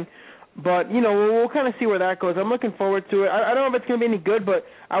same thing. But we'll kind of see where that goes. I'm looking forward to it. I don't know if it's going to be any good, but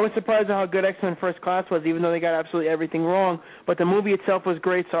I was surprised at how good X-Men First Class was, even though they got absolutely everything wrong. But the movie itself was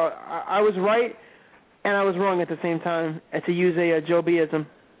great, so I was right and I was wrong at the same time, to use a Joe B-ism.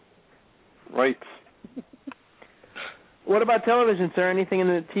 Right. What about television, sir? Anything in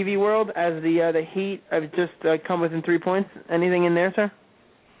the TV world as the Heat have just come within 3 points? Anything in there, sir?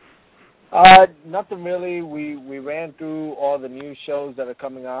 Nothing really. We ran through all the new shows that are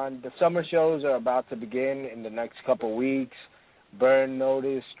coming on. The summer shows are about to begin in the next couple weeks. Burn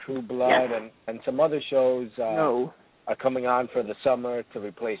Notice, True Blood, and some other shows are coming on for the summer to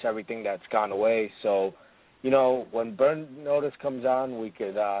replace everything that's gone away. So, when Burn Notice comes on, we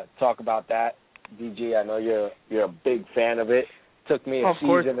could talk about that. DG, I know you're a big fan of it. Took me a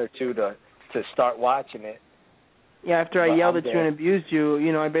season or two to start watching it. Yeah, after I yelled at you and abused you,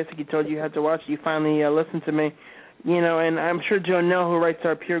 I basically told you had to watch it. You finally listened to me, and I'm sure Joe Nell, who writes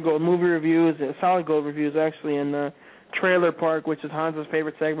our Pure Gold movie reviews, Solid Gold reviews actually, in Trailer Park, which is Hans's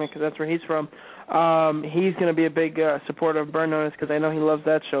favorite segment because that's where he's from. He's going to be a big supporter of Burn Notice because I know he loves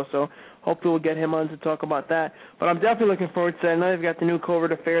that show. So hopefully we'll get him on to talk about that. But I'm definitely looking forward to it. I know they've got the new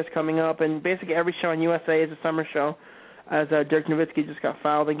Covert Affairs coming up, and basically every show on USA is a summer show, as Dirk Nowitzki just got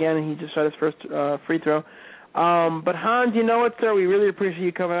fouled again, and he just shot his first free throw. But Hans, you know what, sir? We really appreciate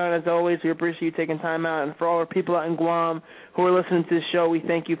you coming out as always. We appreciate you taking time out. And for all our people out in Guam who are listening to this show, we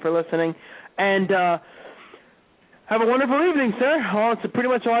thank you for listening. And have a wonderful evening, sir. Well, it's pretty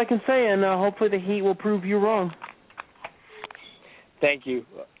much all I can say, and hopefully the Heat will prove you wrong. Thank you.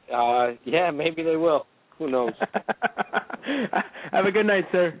 Yeah, maybe they will. Who knows? Have a good night,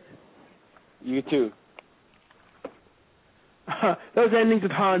 sir. You too. Those endings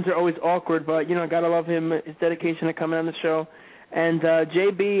with Hans are always awkward, but, gotta love him, his dedication to coming on the show. And,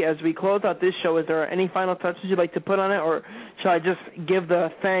 JB, as we close out this show, is there any final touches you'd like to put on it, or shall I just give the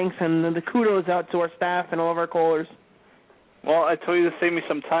thanks and the kudos out to our staff and all of our callers? Well, I told you to save me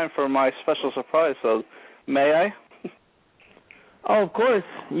some time for my special surprise, so may I? Oh, of course.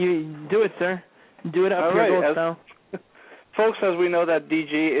 You do it, sir. Do it up your gold style. Folks, as we know that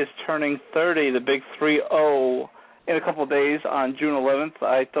DG is turning 30, the big 3-0, in a couple of days on June 11th,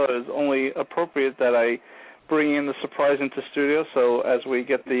 I thought it was only appropriate that I bring in the surprise into studio. So as we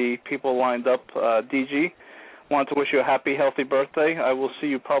get the people lined up, DG, want to wish you a happy, healthy birthday. I will see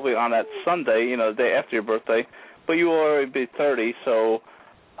you probably on that Sunday, the day after your birthday. But you will already be 30, so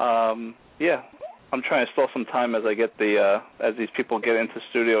yeah, I'm trying to stall some time as I get as these people get into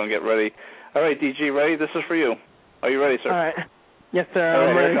studio and get ready. All right, DG, ready? This is for you. Are you ready, sir? All right. Yes, sir. All right,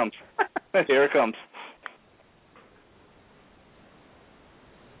 I'm ready. Here it comes. Here it comes.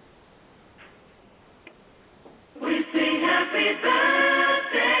 We sing happy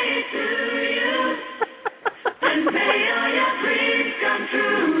birthday to you, and may all your dreams come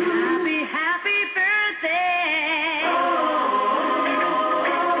true. Happy birthday. Oh,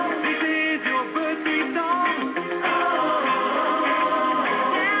 this is your birthday song. Oh,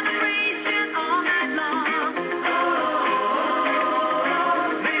 celebration all night long. Oh,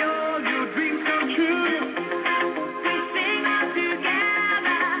 may all your dreams come true. We sing all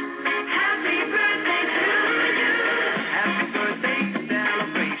together. Happy birthday to you. Happy birthday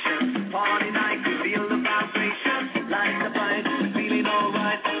celebration, party night, we feel the vibration, light the fight, we're feeling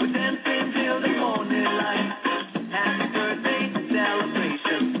alright, we're dancing till the morning light. Happy birthday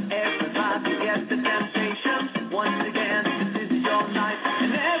celebration, everybody gets the temptation. Once again, this is your night,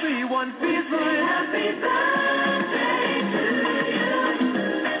 and everyone feels right. Happy birthday to you,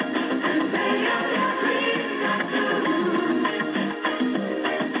 and may all your dreams come true.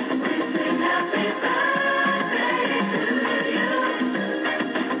 We sing happy birthday to you,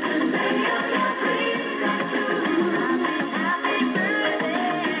 and may all your dreams come true. Happy birthday.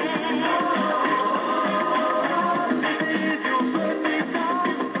 Oh, this is your birthday song.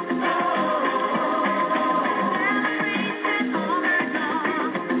 Oh, celebration all night long.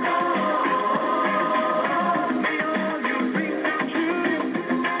 Oh, may all your dreams come true.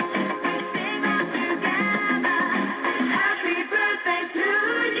 We sing all together. Happy birthday to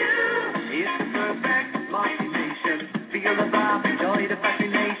you. It's the perfect motivation. Feel the vibe, enjoy the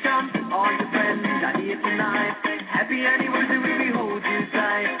fascination. All your friends are here tonight. Happy anniversary, we hold you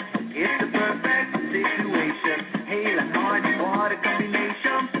tight. It's the perfect situation. Hail and hearty, what a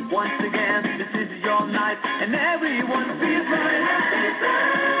combination. Once again, this is your night, and everyone feels right. Happy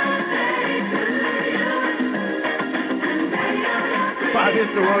birthday to you. And may all your dreams Wow, this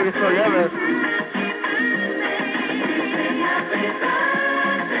is the longest song ever. sing happy birthday.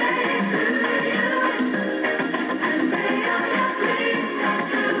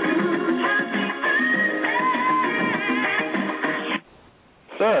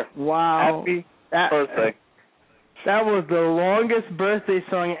 Wow. Happy birthday. That was the longest birthday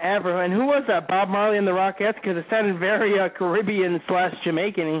song ever. And who was that? Bob Marley and the Rockettes? Because it sounded very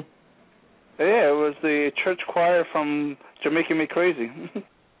Caribbean/Jamaican-y. Yeah, it was the church choir from Jamaica Me Crazy.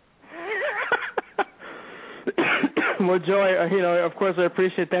 Well, Joy, of course, I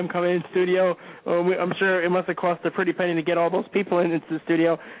appreciate them coming in studio. I'm sure it must have cost a pretty penny to get all those people into the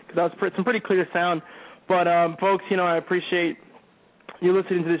studio because that was some pretty clear sound. But, folks, I appreciate you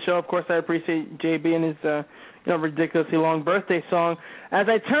listening to the show. Of course, I appreciate JB and his ridiculously long birthday song. As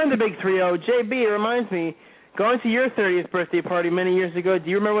I turn the big 3-0, JB, it reminds me, going to your 30th birthday party many years ago, do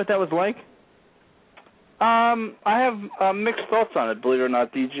you remember what that was like? I have mixed thoughts on it, believe it or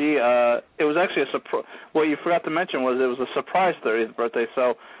not, DG. It was actually a surprise. What you forgot to mention was it was a surprise 30th birthday.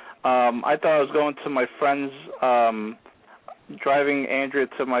 So I thought I was going to my friend's, driving Andrea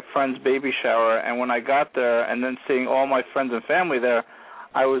to my friend's baby shower, and when I got there and then seeing all my friends and family there,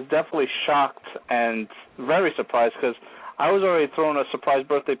 I was definitely shocked and very surprised because I was already throwing a surprise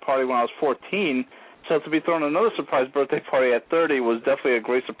birthday party when I was 14, so to be throwing another surprise birthday party at 30 was definitely a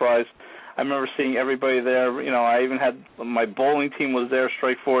great surprise. I remember seeing everybody there. I even had my bowling team was there,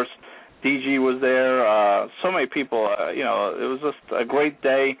 Strike Force. DG was there. So many people. It was just a great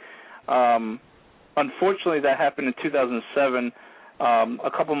day. Unfortunately, that happened in 2007.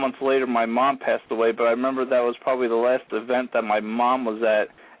 A couple months later, my mom passed away, but I remember that was probably the last event that my mom was at,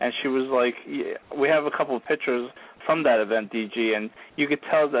 and she was like, we have a couple of pictures from that event, DG, and you could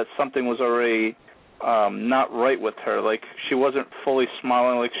tell that something was already not right with her. Like, she wasn't fully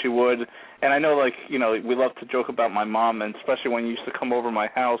smiling like she would. And I know, we love to joke about my mom, and especially when you used to come over my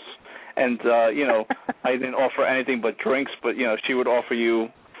house, and, I didn't offer anything but drinks, but, she would offer you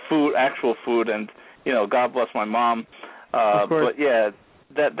food, actual food, and, God bless my mom. But, yeah,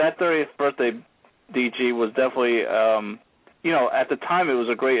 that 30th birthday, DG, was definitely, at the time it was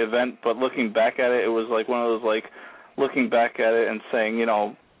a great event, but looking back at it, it was like one of those, looking back at it and saying,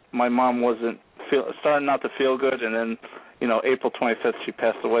 my mom wasn't starting not to feel good, and then, April 25th she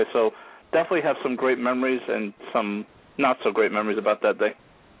passed away. So definitely have some great memories and some not so great memories about that day.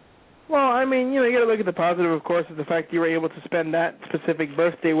 Well, I mean, you got to look at the positive, of course, is the fact you were able to spend that specific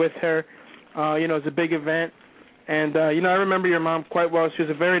birthday with her. It's a big event. And, I remember your mom quite well. She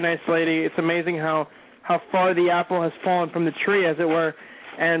was a very nice lady. It's amazing how far the apple has fallen from the tree, as it were.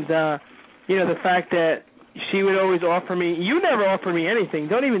 And, the fact that she would always offer me, you never offered me anything.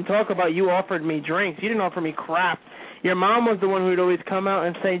 Don't even talk about you offered me drinks. You didn't offer me crap. Your mom was the one who would always come out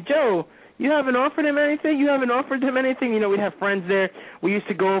and say, Joe, you haven't offered him anything? You haven't offered him anything? We'd have friends there. We used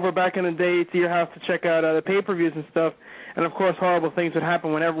to go over back in the day to your house to check out the pay-per-views and stuff. And, of course, horrible things would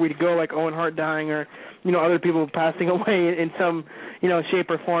happen whenever we'd go, like Owen Hart dying or, other people passing away in some, shape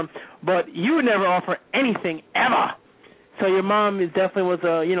or form. But you would never offer anything ever. So your mom definitely was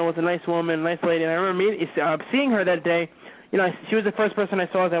a nice woman, a nice lady. And I remember seeing her that day. She was the first person I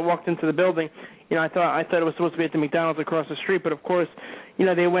saw as I walked into the building. I thought it was supposed to be at the McDonald's across the street, but of course,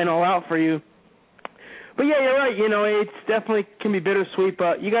 they went all out for you. But yeah, you're right. It definitely can be bittersweet,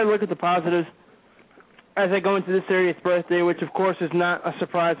 but you got to look at the positives. As I go into this 30th birthday, which of course is not a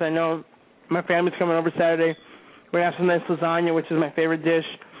surprise. I know my family's coming over Saturday. We're gonna have some nice lasagna, which is my favorite dish.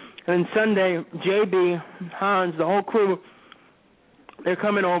 And then Sunday, JB, Hans, the whole crew, they're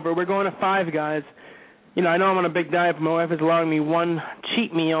coming over. We're going to Five Guys. I know I'm on a big diet, but my wife is allowing me one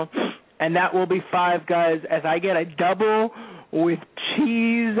cheat meal, and that will be Five Guys as I get a double with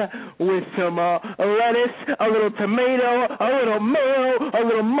cheese, with some lettuce, a little tomato, a little mayo, a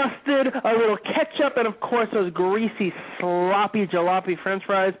little mustard, a little ketchup, and, of course, those greasy, sloppy jalopy French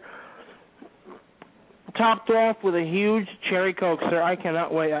fries, topped off with a huge cherry Coke, sir. I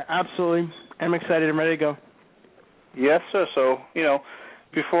cannot wait. I absolutely am excited. I'm ready to go. Yes, sir. So,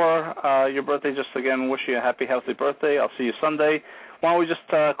 before your birthday, just again wish you a happy, healthy birthday. I'll see you Sunday. Why don't we just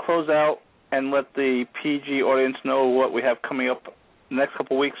close out and let the PG audience know what we have coming up the next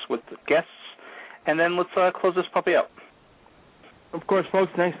couple of weeks with the guests, and then let's close this puppy out. Of course,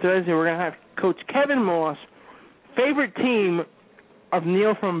 folks, next Thursday we're going to have Coach Kevin Moss, favorite team of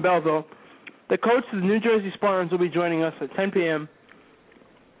Neil from Belleville. The coach of the New Jersey Spartans will be joining us at 10 p.m.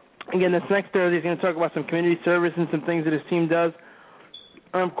 Again, this next Thursday he's going to talk about some community service and some things that his team does.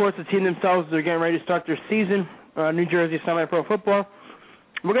 And, of course, the team themselves are getting ready to start their season, New Jersey Semi-Pro Football.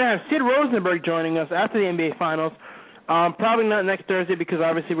 We're going to have Sid Rosenberg joining us after the NBA Finals. Probably not next Thursday because,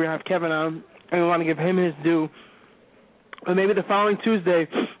 obviously, we're going to have Kevin on, and we want to give him his due. But maybe the following Tuesday,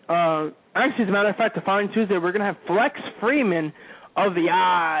 actually, as a matter of fact, the following Tuesday, we're going to have Flex Freeman of the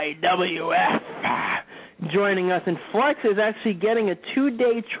IWF joining us. And Flex is actually getting a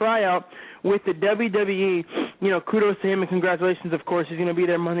 2-day tryout with the WWE. Kudos to him and congratulations, of course. He's going to be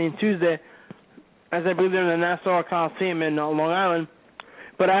there Monday and Tuesday, as I believe they're in the Nassau Coliseum in Long Island.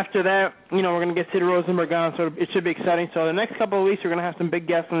 But after that, we're going to get Sid Rosenberg on, so it should be exciting. So the next couple of weeks, we're going to have some big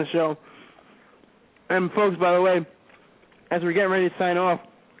guests on the show. And, folks, by the way, as we're getting ready to sign off,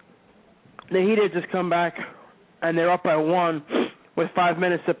 the Heat had just come back, and they're up by 1 with 5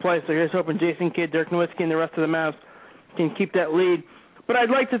 minutes to play. So here's hoping Jason Kidd, Dirk Nowitzki, and the rest of the Mavs can keep that lead. But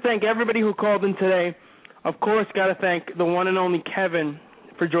I'd like to thank everybody who called in today. Of course, got to thank the one and only Kevin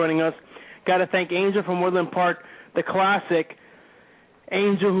for joining us. Got to thank Angel from Woodland Park, the classic.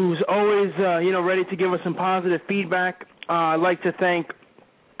 Angel, who's always, ready to give us some positive feedback. I'd like to thank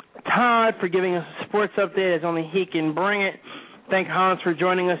Todd for giving us a sports update as only he can bring it. Thank Hans for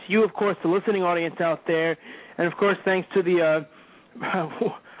joining us. You, of course, the listening audience out there. And, of course, thanks to the,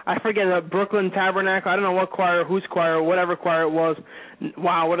 I forget, the Brooklyn Tabernacle. I don't know what choir, whose choir, whatever choir it was.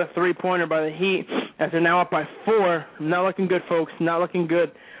 Wow, what a three-pointer by the Heat as they're now up by 4. Not looking good, folks. Not looking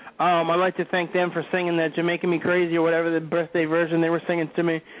good. I'd like to thank them for singing that Jamaican Me Crazy or whatever the birthday version they were singing to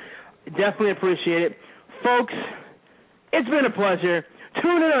me. Definitely appreciate it. Folks, it's been a pleasure.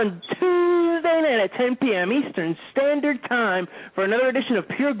 Tune in on Tuesday night at 10 p.m. Eastern Standard Time for another edition of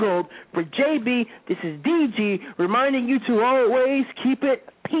Pure Gold. For JB, this is DG, reminding you to always keep it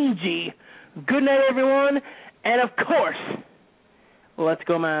PG. Good night, everyone. And, of course, let's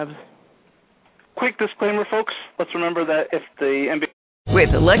go Mavs. Quick disclaimer, folks. Let's remember that if the NBA...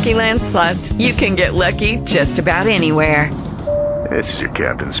 With the Lucky Land Slots, you can get lucky just about anywhere. This is your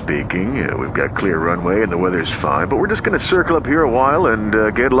captain speaking. We've got clear runway and the weather's fine, but we're just going to circle up here a while and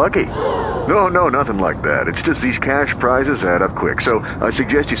get lucky. No, nothing like that. It's just these cash prizes add up quick. So I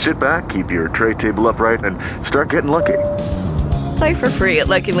suggest you sit back, keep your tray table upright, and start getting lucky. Play for free at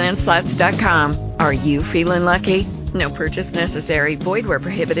LuckyLandSlots.com. Are you feeling lucky? No purchase necessary. Void where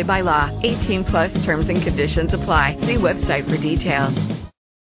prohibited by law. 18+ terms and conditions apply. See website for details.